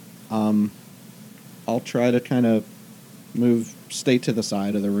right. I'll try to kind of stay to the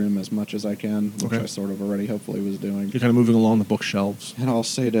side of the room as much as I can, which Okay. I sort of already hopefully was doing. You're kind of moving along the bookshelves. And I'll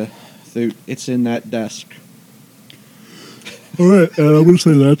say to Thoot, it's in that desk. All right, I'm going to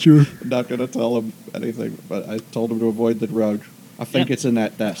say that's your. I'm not going to tell him anything, but I told him to avoid the rug. I think Yep. it's in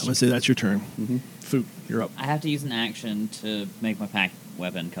that I'm desk. going to say that's your turn. Mm-hmm. Food, you're up. I have to use an action to make my pack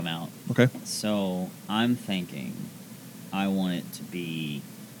weapon come out. Okay. So I'm thinking I want it to be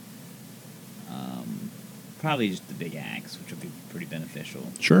Probably just the big axe, which would be pretty beneficial.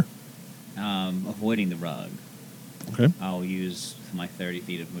 Sure. Avoiding the rug. Okay. I'll use my 30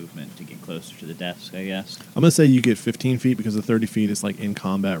 feet of movement to get closer to the desk, I guess. I'm gonna say you get 15 feet because the 30 feet is like in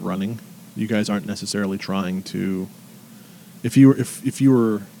combat running. You guys aren't necessarily trying to. If you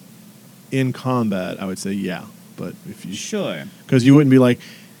were in combat, I would say yeah. But if you Sure. because you wouldn't be like,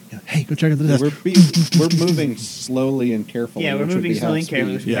 hey, go check out the desk. We're moving slowly and carefully. Yeah, we're which would moving be slowly half and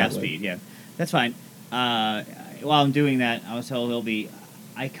carefully, which speed. is Yeah. half speed, yeah. That's fine. While I'm doing that, I was told he'll be...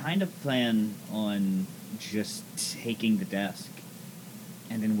 I kind of plan on just taking the desk,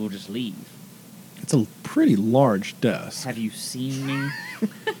 and then we'll just leave. It's a pretty large desk. Have you seen me?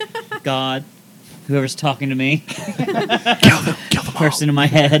 God, whoever's talking to me, Kill them all. person in my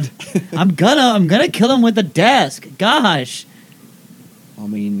head. I'm gonna kill him with the desk. Gosh. I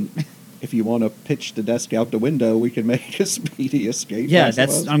mean, if you want to pitch the desk out the window, we can make a speedy escape. Yeah, I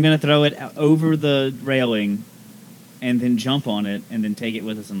suppose. I'm gonna throw it over the railing, and then jump on it, and then take it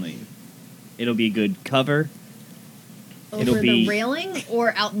with us and leave. It'll be good cover. It'll Over be the railing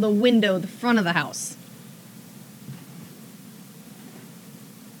or out the window, the front of the house?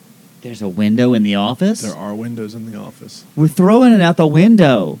 There's a window in the office. There are windows in the office. We're throwing it out the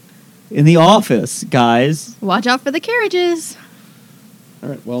window in the office, guys. Watch out for the carriages. All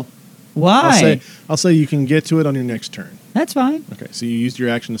right. Well, Why? I'll say you can get to it on your next turn. That's fine. Okay, so you used your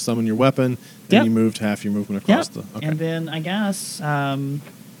action to summon your weapon, then Yep. you moved half your movement across Yep. the. Okay. And then I guess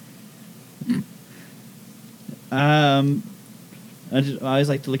I always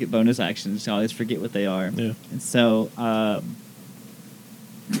like to look at bonus actions. I always forget what they are. Yeah. And so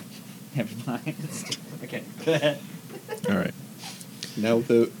never mind. Okay. Go ahead. All right. now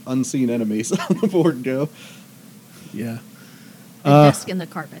the unseen enemies on the board go. Yeah. The desk and the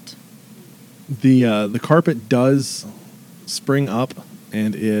carpet. The carpet does spring up,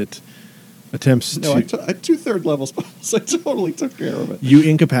 and it attempts No, to. I took 2/3 level spells. I totally took care of it. You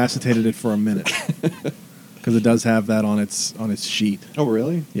incapacitated it for a minute because it does have that on its sheet. Oh,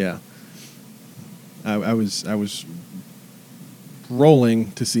 really? Yeah. I was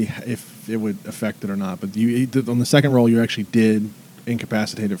rolling to see if it would affect it or not, but on the second roll you actually did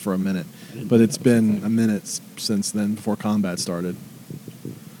incapacitate it for a minute. But it's been a minute since then before combat started.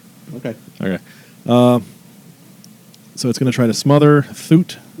 Okay. Okay. So it's going to try to smother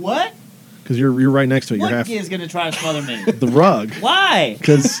Thoot What? because you're right next to it. You're What half is going to try to smother me? the rug Why?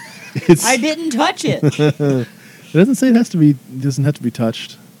 because it's. I didn't touch it. It doesn't say it has to be. It doesn't have to be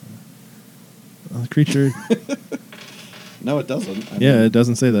touched. The creature. No, it doesn't. I Yeah, mean, it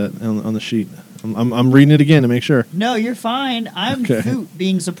doesn't say that on the sheet. I'm reading it again to make sure. No, you're fine. I'm Okay. Thoot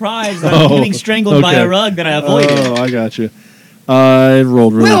being surprised that I'm getting strangled by okay. a rug that I avoided. Oh, I got you. It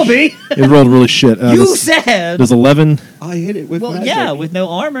rolled really. Will be. It rolled really shit. You said. Does 11? I hit it with Well, magic. yeah, with no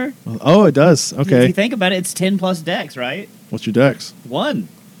armor. Oh, it does. If Okay. you think about it, it's 10 plus dex, right? What's your dex? 1.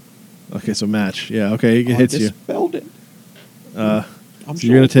 Okay, so match. Yeah. Okay, it I hits you. dispelled it. So I'm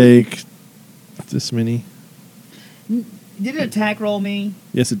you're gonna take this many. Did it attack roll me?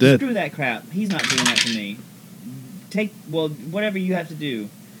 Yes, it did. Screw that crap. He's not doing that to me. Whatever you have to do.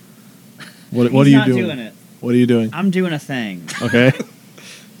 What He's are you not doing? doing it. What are you doing? I'm doing a thing. Okay.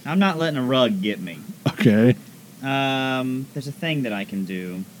 I'm not letting a rug get me. Okay. There's a thing that I can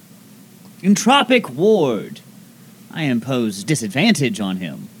do. Entropic Ward. I impose disadvantage on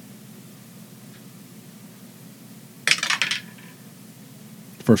him.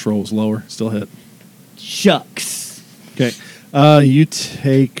 First roll was lower. Still hit. Shucks. Okay. You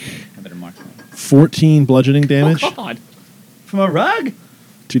take I better mark that. 14 bludgeoning damage. Oh, God. From a rug?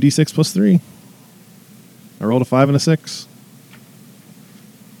 2d6 plus 3. I rolled a 5 and a 6.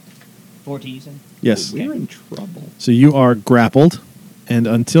 14, you said? Yes. We're in trouble. So you are grappled, and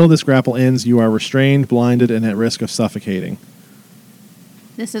until this grapple ends, you are restrained, blinded, and at risk of suffocating.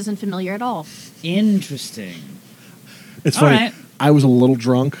 This isn't familiar at all. Interesting. It's All funny. right. I was a little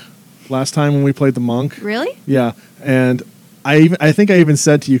drunk last time when we played the monk. Really? Yeah, and I think I even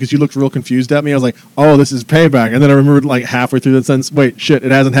said to you because you looked real confused at me. I was like, "Oh, this is payback," and then I remembered like halfway through that sentence, "Wait, shit,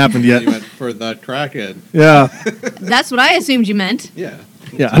 it hasn't happened yet." You went for the Kraken. Yeah, That's what I assumed you meant. Yeah.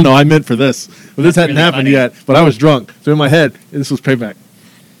 yeah. No, I meant for this, but this hadn't really happened funny. yet. But I was drunk, so in my head, this was payback.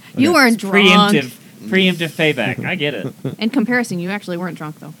 You weren't drunk. Preemptive payback. I get it. In comparison, you actually weren't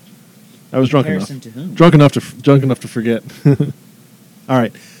drunk, though. I was drunk enough. Comparison to whom? Drunk enough to forget. All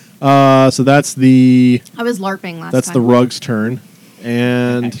right. So that's I was LARPing last the time. rug's turn,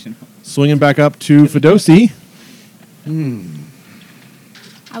 and Action. swinging back up to Fedosi,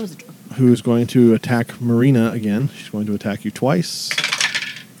 I was drunk. who's going to attack Marina again. She's going to attack you twice.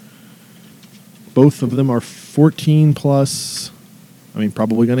 Both of them are 14 plus I mean,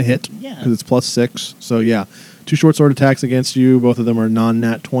 probably going to hit Yeah. because it's +6. So yeah, 2 short sword attacks against you. Both of them are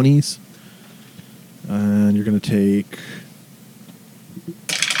non-nat 20s, and you're going to take.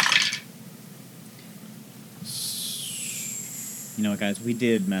 You know what, guys? We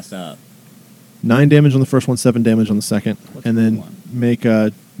did mess up. 9 damage on the first one, 7 damage on the second, What's and the then one? make 2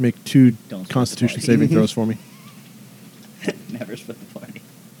 Don't split the Constitution party. saving throws for me. Never split the party.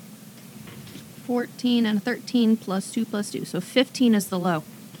 14 and a 13 plus 2 plus 2. So 15 is the low.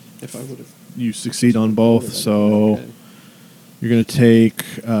 If I would have. You succeed on both, so Okay. you're going to take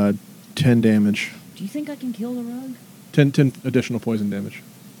 10 damage. Do you think I can kill the rug? 10 additional poison damage.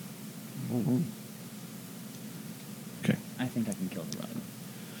 Okay. I think I can kill the rug.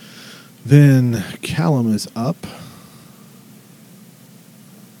 Then Callum is up.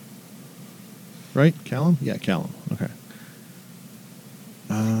 Right? Callum? Yeah, Callum. Okay.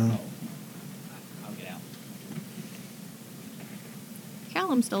 I'll get out.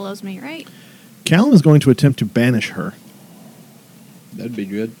 Callum still owes me, right? Callum is going to attempt to banish her. That'd be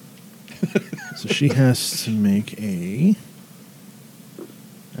good. So she has to make a...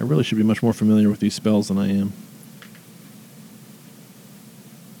 I really should be much more familiar with these spells than I am.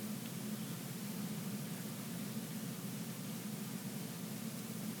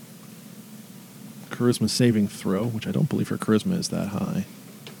 Charisma saving throw, which I don't believe her charisma is that high.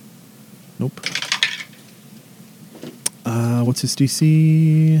 Nope. What's his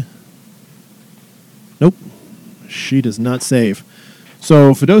DC? Nope. She does not save.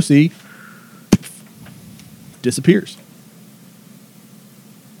 So Fedosi disappears.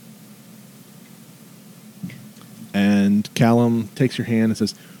 And Callum takes your hand and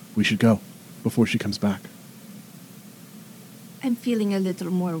says, "We should go before she comes back." I'm feeling a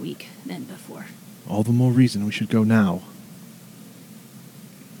little more weak than before. All the more reason we should go now.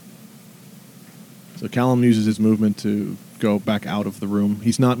 So Callum uses his movement to go back out of the room.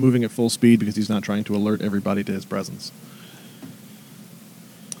 He's not moving at full speed because he's not trying to alert everybody to his presence.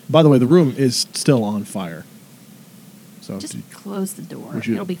 By the way, the room is still on fire. So Just close the door. Would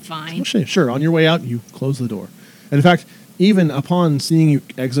you- It'll be fine. Well, sure. On your way out, you close the door. And in fact, even upon seeing you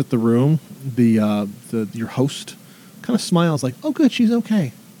exit the room, your host kind of smiles like, "Oh, good, she's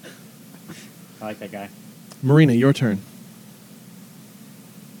okay." I like that guy. Marina, your turn.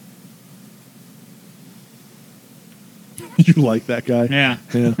 You like that guy? Yeah.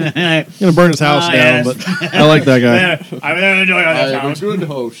 Yeah. Gonna burn his house Ah, down, yes. but I like that guy. I've never enjoyed I that am a house. good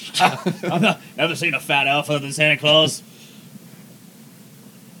host. I've never seen a fat elf other than Santa Claus.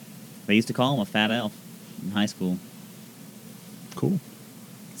 They used to call him a fat elf in high school. Cool.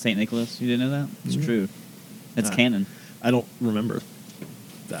 St. Nicholas, you didn't know that? It's Mhm. true. That's Ah. canon. I don't remember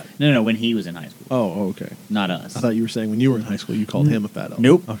that. No, when he was in high school. Oh, okay. Not us. I thought you were saying when you were in high school, you called him a fat elf.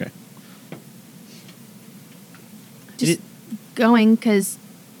 Nope. Okay. Just going because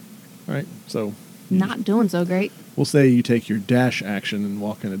All right. So not doing so great. we'll say you take your dash action and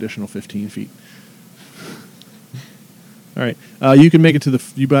walk an additional 15 feet. All right. You can make it to the.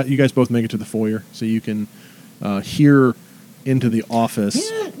 You guys both make it to the foyer, so you can hear into the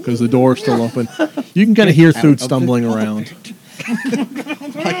office because the door's still open. You can kind of hear Out food of the stumbling around.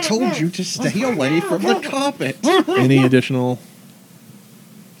 I told you to stay away from the carpet. Any additional?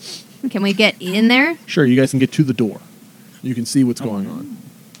 Can we get in there? Sure. You guys can get to the door. You can see what's going on.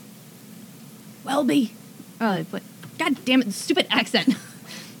 Welby. Oh, but God damn it, the stupid accent.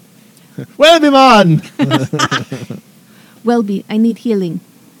 Well, be man. Welby, I need healing.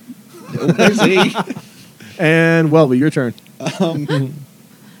 Busy. And Welby, your turn.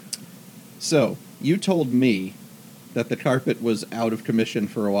 So, you told me that the carpet was out of commission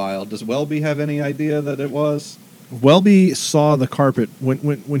for a while. Does Welby have any idea that it was? Welby saw the carpet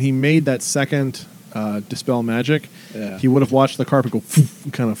when he made that second dispel magic. Yeah. He would have watched the carpet go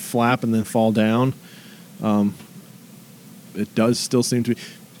and kind of flap and then fall down. It does still seem to be.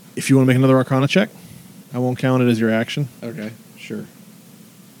 If you want to make another Arcana check, I won't count it as your action. Okay, sure.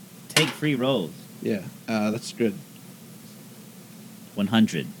 Take free rolls. Yeah, that's good.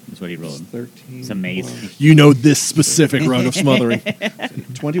 100 is what he rolled. 13. It's amazing. You know this specific rug of smothering.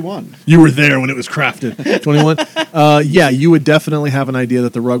 21. You were there when it was crafted. 21. Yeah, you would definitely have an idea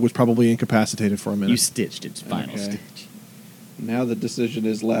that the rug was probably incapacitated for a minute. You stitched its final Okay. stitch. Now the decision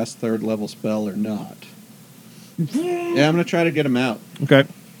is last third level spell or not. Yeah, I'm going to try to get him out. Okay.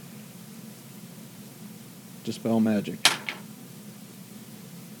 Dispel magic.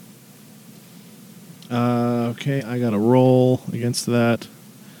 Okay, I got a roll against that.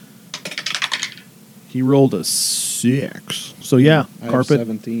 He rolled a 6. So yeah, I have carpet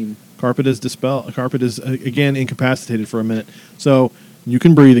 17. carpet is carpet is again incapacitated for a minute. So you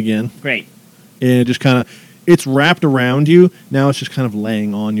can breathe again. Great. And it just kind of it's wrapped around you. Now it's just kind of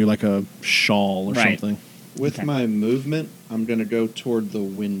laying on you like a shawl or Right. something. With Okay. my movement, I'm going to go toward the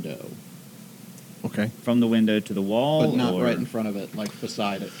window, Okay. From the window to the wall, but not or- right in front of it, like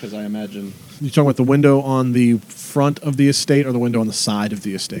beside it, because I imagine You talking about the window on the front of the estate or the window on the side of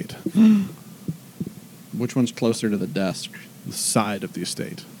the estate? which one's closer to the desk. The side of the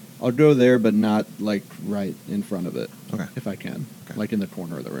estate. I'll go there, but not like right in front of it. Okay. If I can, Okay. like in the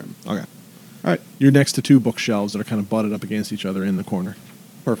corner of the room. Okay. All right. You're next to two bookshelves that are kind of butted up against each other in the corner.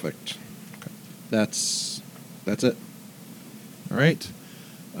 Perfect. Okay. That's it. All right.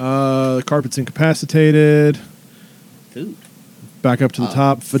 The carpet's incapacitated. Food. Back up to the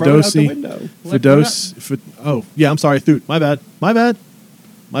top. Throw it out the Fedosi. window. Oh, yeah, I'm sorry. Thoot. My bad.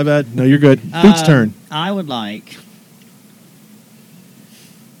 No, you're good. Thoot's turn. I would like.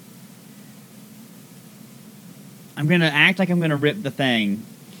 I'm gonna act like I'm gonna rip the thing,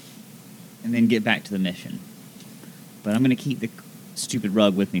 and then get back to the mission. But I'm gonna keep the stupid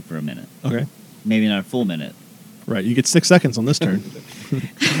rug with me for a minute. Okay. Maybe not a full minute. Right. You get 6 seconds on this turn.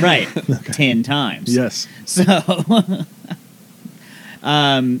 Right. 10 times. Yes. So,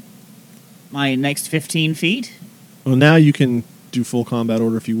 my next 15 feet. Well, now you can do full combat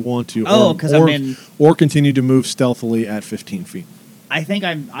order if you want to. Oh, 'cause I'm in- Or continue to move stealthily at 15 feet. I think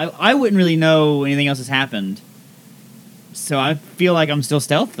I wouldn't really know anything else has happened. So I feel like I'm still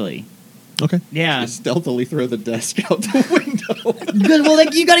stealthily. Okay. Yeah. Just stealthily throw the desk out the window. Good. Well,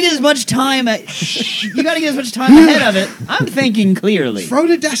 like, you got to get as much time. You got to get as much time ahead of it. I'm thinking clearly. Throw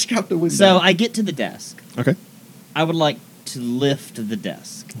the desk out the window. So I get to the desk. Okay. I would like to lift the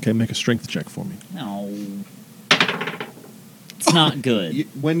desk. Okay, make a strength check for me. No, it's not good.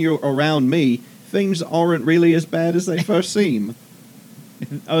 When you're around me, things aren't really as bad as they first seem.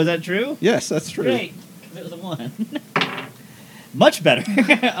 Oh, is that true? Yes, that's true. Great, 'cause it was a 1. Much better.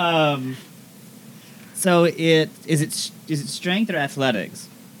 So is it strength or athletics?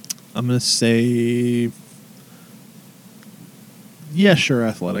 I'm going to say... Yeah, sure,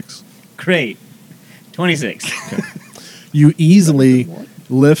 athletics. Great. 26. You easily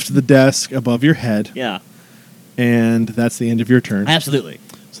lift the desk above your head, Yeah, and that's the end of your turn. absolutely.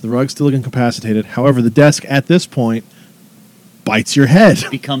 So the rug's still incapacitated. However, the desk at this point bites your head.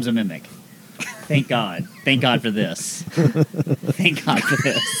 Becomes a mimic. Thank God. Thank God for this. Thank God for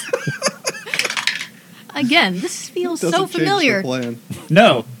this. Again, this feels Doesn't so change the familiar. plan.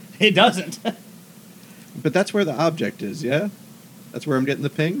 No, it doesn't. But that's where the object is, yeah? That's where I'm getting the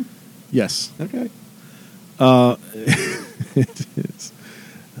ping? Yes. Okay. It is.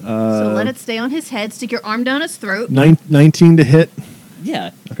 So let it stay on his head. Stick your arm down his throat. 19 to hit.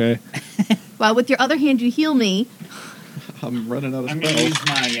 Yeah. Okay. While with your other hand you heal me. I'm running out of I'm going to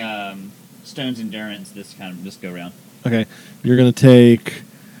spells. use my Stone's Endurance this go round. Okay. You're going to take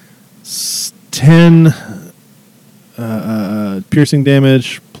 10 piercing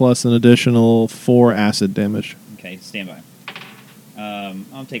damage plus an additional 4 acid damage. Okay, stand by.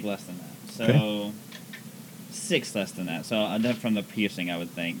 I'll take less than that. So, Okay. 6 less than that. So, enough from the piercing, I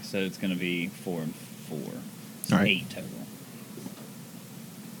would think. So, it's going to be 4 and 4. So, All right. 8 total.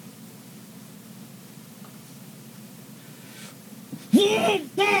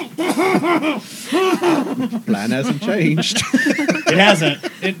 Plan hasn't changed. It hasn't.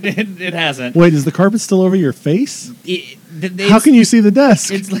 It hasn't. Wait, is the carpet still over your face? It's, How can you see the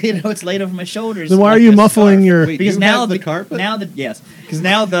desk? It's laid over my shoulders. Then why are like you a muffling scarf. your... Wait, Because you now have the the carpet? because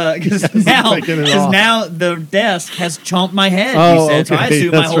now the desk has chomped my head. Oh, he said, so I okay,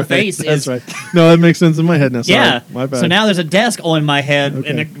 assume my that's whole right, face that's is right. No, that makes sense in my head now. Sorry, yeah. my bad. So now there's a desk on my head, and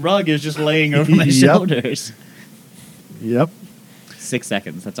Okay. the rug is just laying over my Yep. shoulders. Yep. 6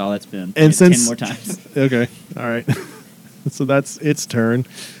 seconds. That's all that's been. And It's 10 since more times. Okay, all right. So that's its turn.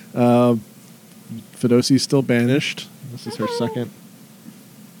 Fedosi's still banished. This is her second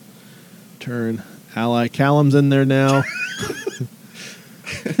turn. Ally Callum's in there now.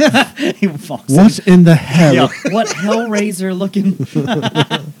 He walks What in the in. hell? Yeah, what Hellraiser looking?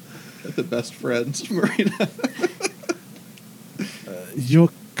 The best friends, Marina. Your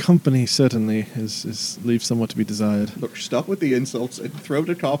company certainly is leaves somewhat to be desired. Look, stop with the insults and throw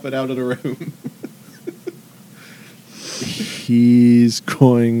the carpet out of the room. He's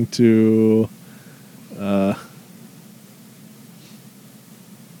going to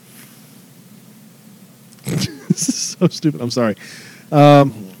this is so stupid. I'm sorry.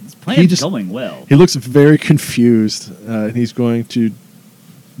 This plan He is just- going well. He looks very confused, and he's going to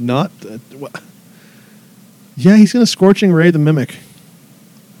not. Yeah, he's going to Scorching Ray the Mimic.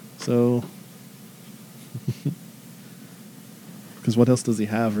 So, because what else does he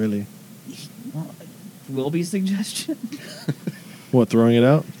have, really? Will be suggestion. What, throwing it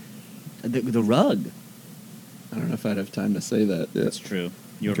out? The rug. I don't know if I'd have time to say that. That's true.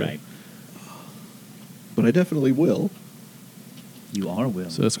 You're Okay. right. But I definitely will. You are Will.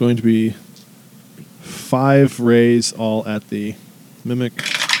 So it's going to be 5 rays all at the mimic.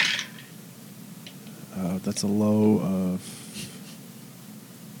 That's a low of...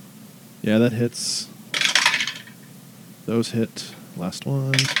 Yeah, that hits. Those hit. Last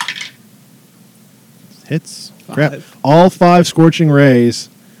one. Hits. 5. Crap. All 5 scorching rays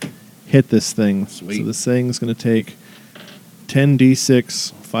hit this thing. Sweet. So this thing's going to take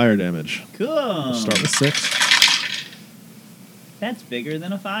 10d6 fire damage. Cool. Start with 6. That's bigger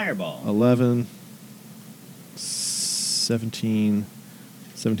than a fireball. 11, 17,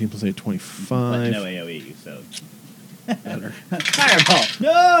 17 plus 8, But 25. no AoE, so. Better. Fireball!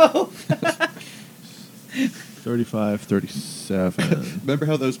 No! 35, 37. Remember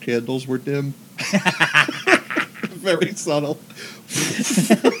how those candles were dim? Very subtle.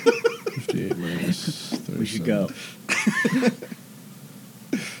 58 minus 37. We should go.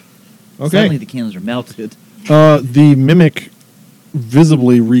 Okay. Suddenly the candles are melted. The mimic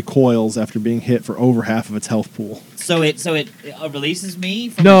visibly recoils after being hit for over half of its health pool. So it releases me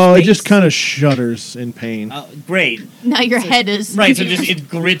from No, its it just face? kind of shudders in pain. Oh, great. Now your head is Right, so just it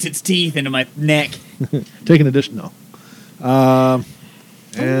grits its teeth into my neck. Take an addition. No.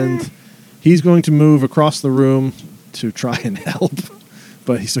 And he's going to move across the room to try and help.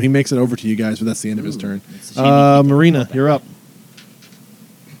 But so he makes it over to you guys, but that's the end of his Ooh, turn. it's a shame he can't Marina, help that you're up.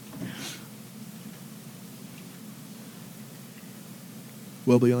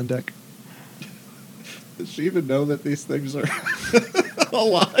 Will be on deck. Does she even know that these things are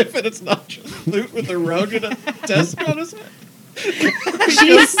alive and it's not just loot with a rug and a desk on his head?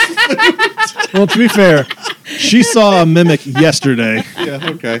 She's Well, to be fair, she saw a mimic yesterday. Yeah,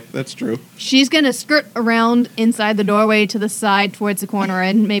 okay, that's true. she's gonna skirt around inside the doorway to the side towards the corner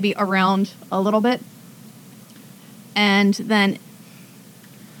and maybe around a little bit, and then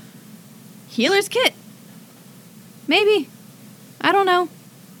healer's kit. Maybe, I don't know.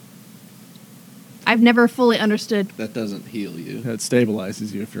 I've never fully understood. That doesn't heal you. It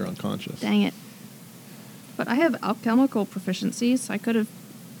stabilizes you if you're unconscious. Dang it! But I have alchemical proficiencies. I could have.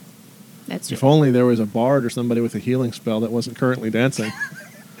 That's If only there was a bard or somebody with a healing spell that wasn't currently dancing.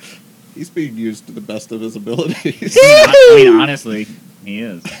 He's being used to the best of his abilities. I mean, honestly, he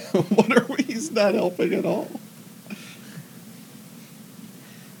is. What are we? He's not helping at all.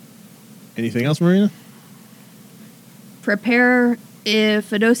 Anything else, Marina? prepare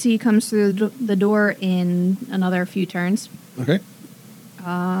if Adosi comes through the door in another few turns. Okay.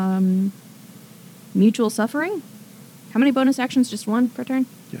 Mutual suffering? How many bonus actions? Just one per turn?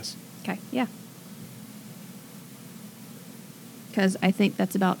 Yes. Okay, yeah. Because I think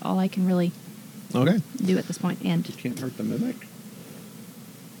that's about all I can really Okay. do at this point. And, You can't hurt the mimic.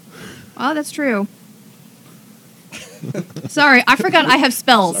 oh, that's true. Sorry, I forgot I have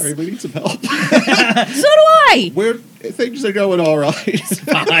spells. Sorry, we need some help. So do I! Things are going all right.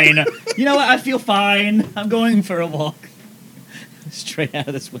 Fine. You know what? I feel fine. I'm going for a walk. Straight out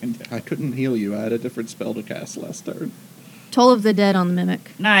of this window. I couldn't heal you. I had a different spell to cast last turn. Toll of the Dead on the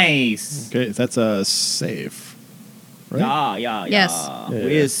Mimic. Nice. Okay, that's a save. Right? Yeah. Yes.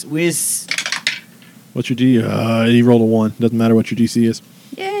 Yeah. Whiz. What's your D? You rolled a 1. Doesn't matter what your DC is.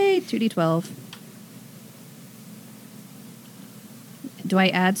 Yay, 2d12. Do I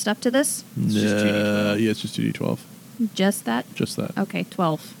add stuff to this? It's just 2d12. Yeah, it's just 2d12. Just that? Just that. Okay,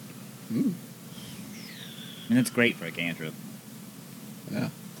 12. And it's great for a cantrip. Yeah.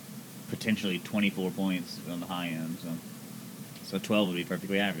 Potentially 24 points on the high end. So 12 would be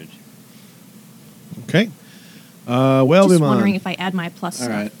perfectly average. Okay. Well, Just Bimon. wondering if I add my plus All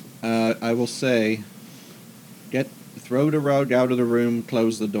stuff. right. I will say, throw the rug out of the room,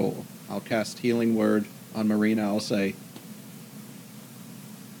 close the door. I'll cast Healing Word on Marina. I'll say,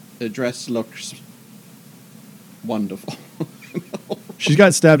 the dress looks wonderful. She's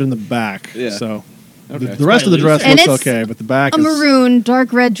got stabbed in the back, Yeah. so Okay. the rest of the dress And looks it's okay, but the back A is maroon,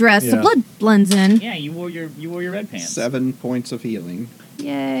 dark red dress. The Yeah. blood blends in. Yeah, you wore your red pants. 7 points of healing.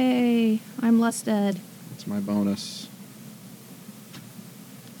 Yay. I'm less dead. That's my bonus.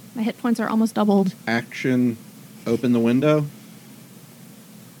 My hit points are almost doubled. Action, open the window.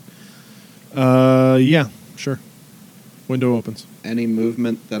 Yeah, sure. Window opens. Any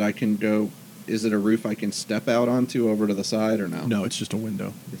movement that I can go. Is it a roof I can step out onto over to the side or no? No, it's just a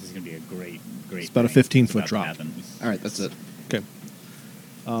window. This is going to be a great. It's about a thing 15-foot that's about drop. to happen. All right, that's it. Okay.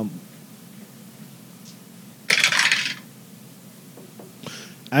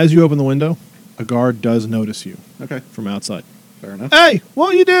 As you open the window, a guard does notice you Okay, from outside. fair enough. Hey,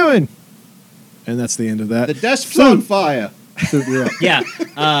 what are you doing? And that's the end of that. The desk's So- on fire. So you're up. Yeah.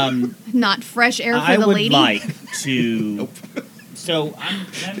 Not fresh air for I the would lady. like to. So I'm.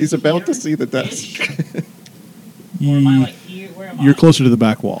 He's about to see the desk. Or am I like here? Where am I? You're closer to the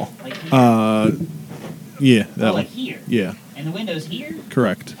back wall. Like here? Yeah, that Oh, one. like here. Yeah, And the window's here?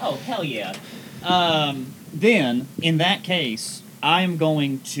 correct. Oh, hell yeah. Then, in that case, I'm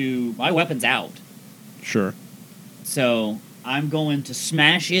going to. My weapon's out. Sure. So, I'm going to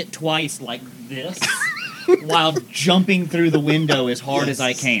smash it twice like this while jumping through the window as hard as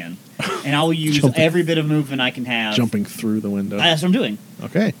I can. And I will use Jumping. every bit of movement I can have. Jumping through the window. That's what I'm doing.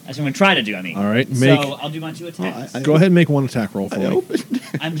 Okay. That's what I'm going to try to do, I mean. All right, So, make- I'll do my 2 attacks. Go ahead and make one attack roll for I me. opened.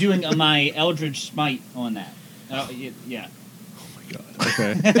 I'm doing my Eldritch Smite on that. Oh, yeah.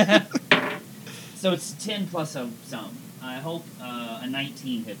 Okay. So it's 10 plus some. I hope a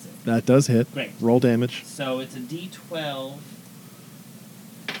 19 hits it. That does hit. Great. Roll damage. So it's a D12.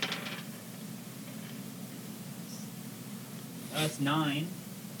 That's 9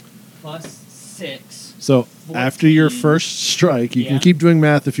 plus 6. So after your 14. first strike, you Yeah. can keep doing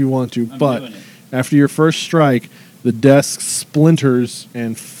math if you want to, I'm but doing it. after your first strike, the desk splinters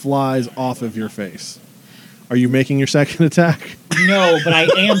and flies off of your face. Are you making your second attack? No, but I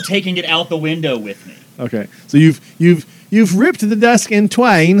am taking it out the window with me. Okay. So you've ripped the desk in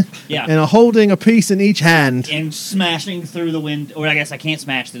twain Yeah. and are holding a piece in each hand. And smashing through the window. Or I guess I can't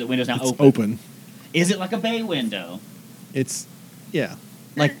smash the window's not It's open. open. Is it like a bay window? It's yeah.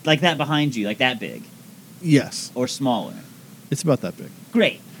 Like that behind you, like that big? Yes. Or smaller? It's about that big.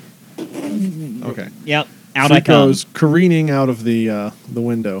 Great. Okay. Yep. Out So I it come. goes careening out of the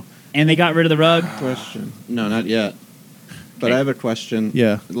window. And they got rid of the rug? Question. No, not yet. But Okay. I have a question.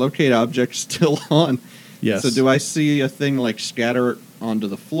 Yeah. Locate object still on. Yes. So do I see a thing like scatter onto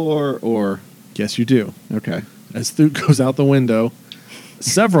the floor or? Yes, you do. Okay. As Thoot goes out the window,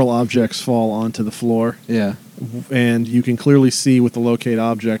 several objects fall onto the floor, Yeah. and you can clearly see with the locate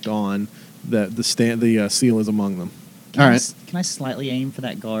object on that the seal is among them. All right. Can I slightly aim for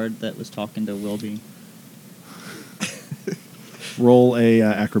that guard that was talking to Wilby? Roll a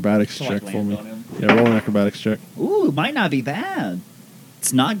acrobatics So, check like, for land me. on him. Yeah, roll an acrobatics check. Ooh, might not be bad.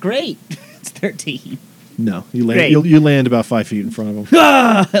 It's not great. It's 13. No, you land. Great. You land about 5 feet in front of him.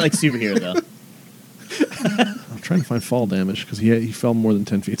 Ah! Like superhero, though. I'm trying to find fall damage because he fell more than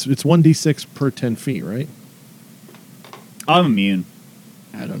 10 feet. It's 1d6 per 10 feet, right? I'm immune.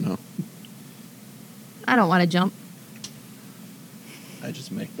 I don't know. I don't want to jump. I just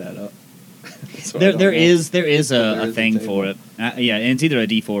make that up. So I There don't know. is There a is a thing table. for it. Yeah, and it's either a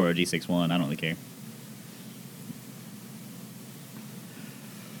D4 or a D6 one. I don't really care.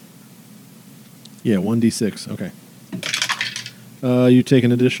 Yeah, 1d6. Okay. You take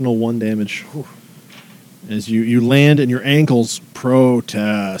an additional 1 damage. As you land and your ankles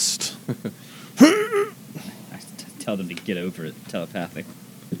protest. I tell them to get over it telepathic.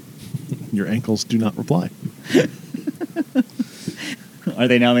 Your ankles do not reply. Are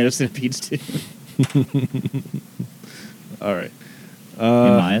they now made of centipedes too? All right.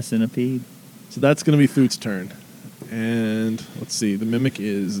 Am I a centipede? So that's going to be Thoot's turn. And let's see. The mimic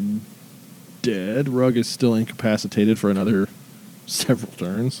is dead. Rug is still incapacitated for another several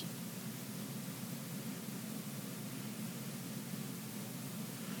turns.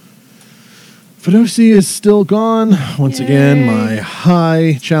 Fedosi is still gone. Once again, Yay. my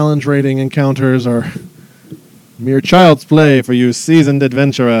high challenge rating encounters are mere child's play for you seasoned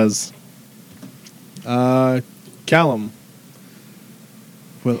adventurers. Callum.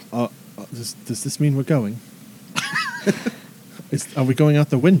 Well, does this mean we're going? Are we going out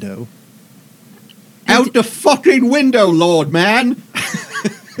the window? Out the fucking window, Lord, man!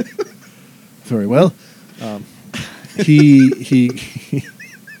 Very well. He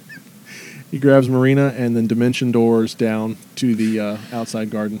he grabs Marina and then dimension doors down to the outside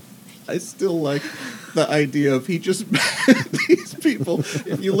garden. I still like the idea of he just these people.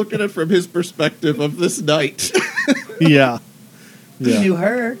 If you look at it from his perspective of this night, Yeah. You Yeah. knew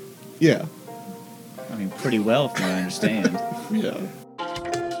her. yeah, I mean, pretty well, from what I understand. yeah.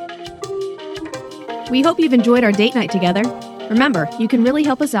 We hope you've enjoyed our date night together. Remember, you can really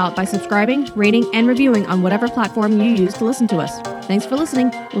help us out by subscribing, rating, and reviewing on whatever platform you use to listen to us. Thanks for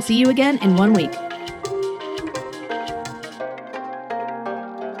listening. We'll see you again in 1 week.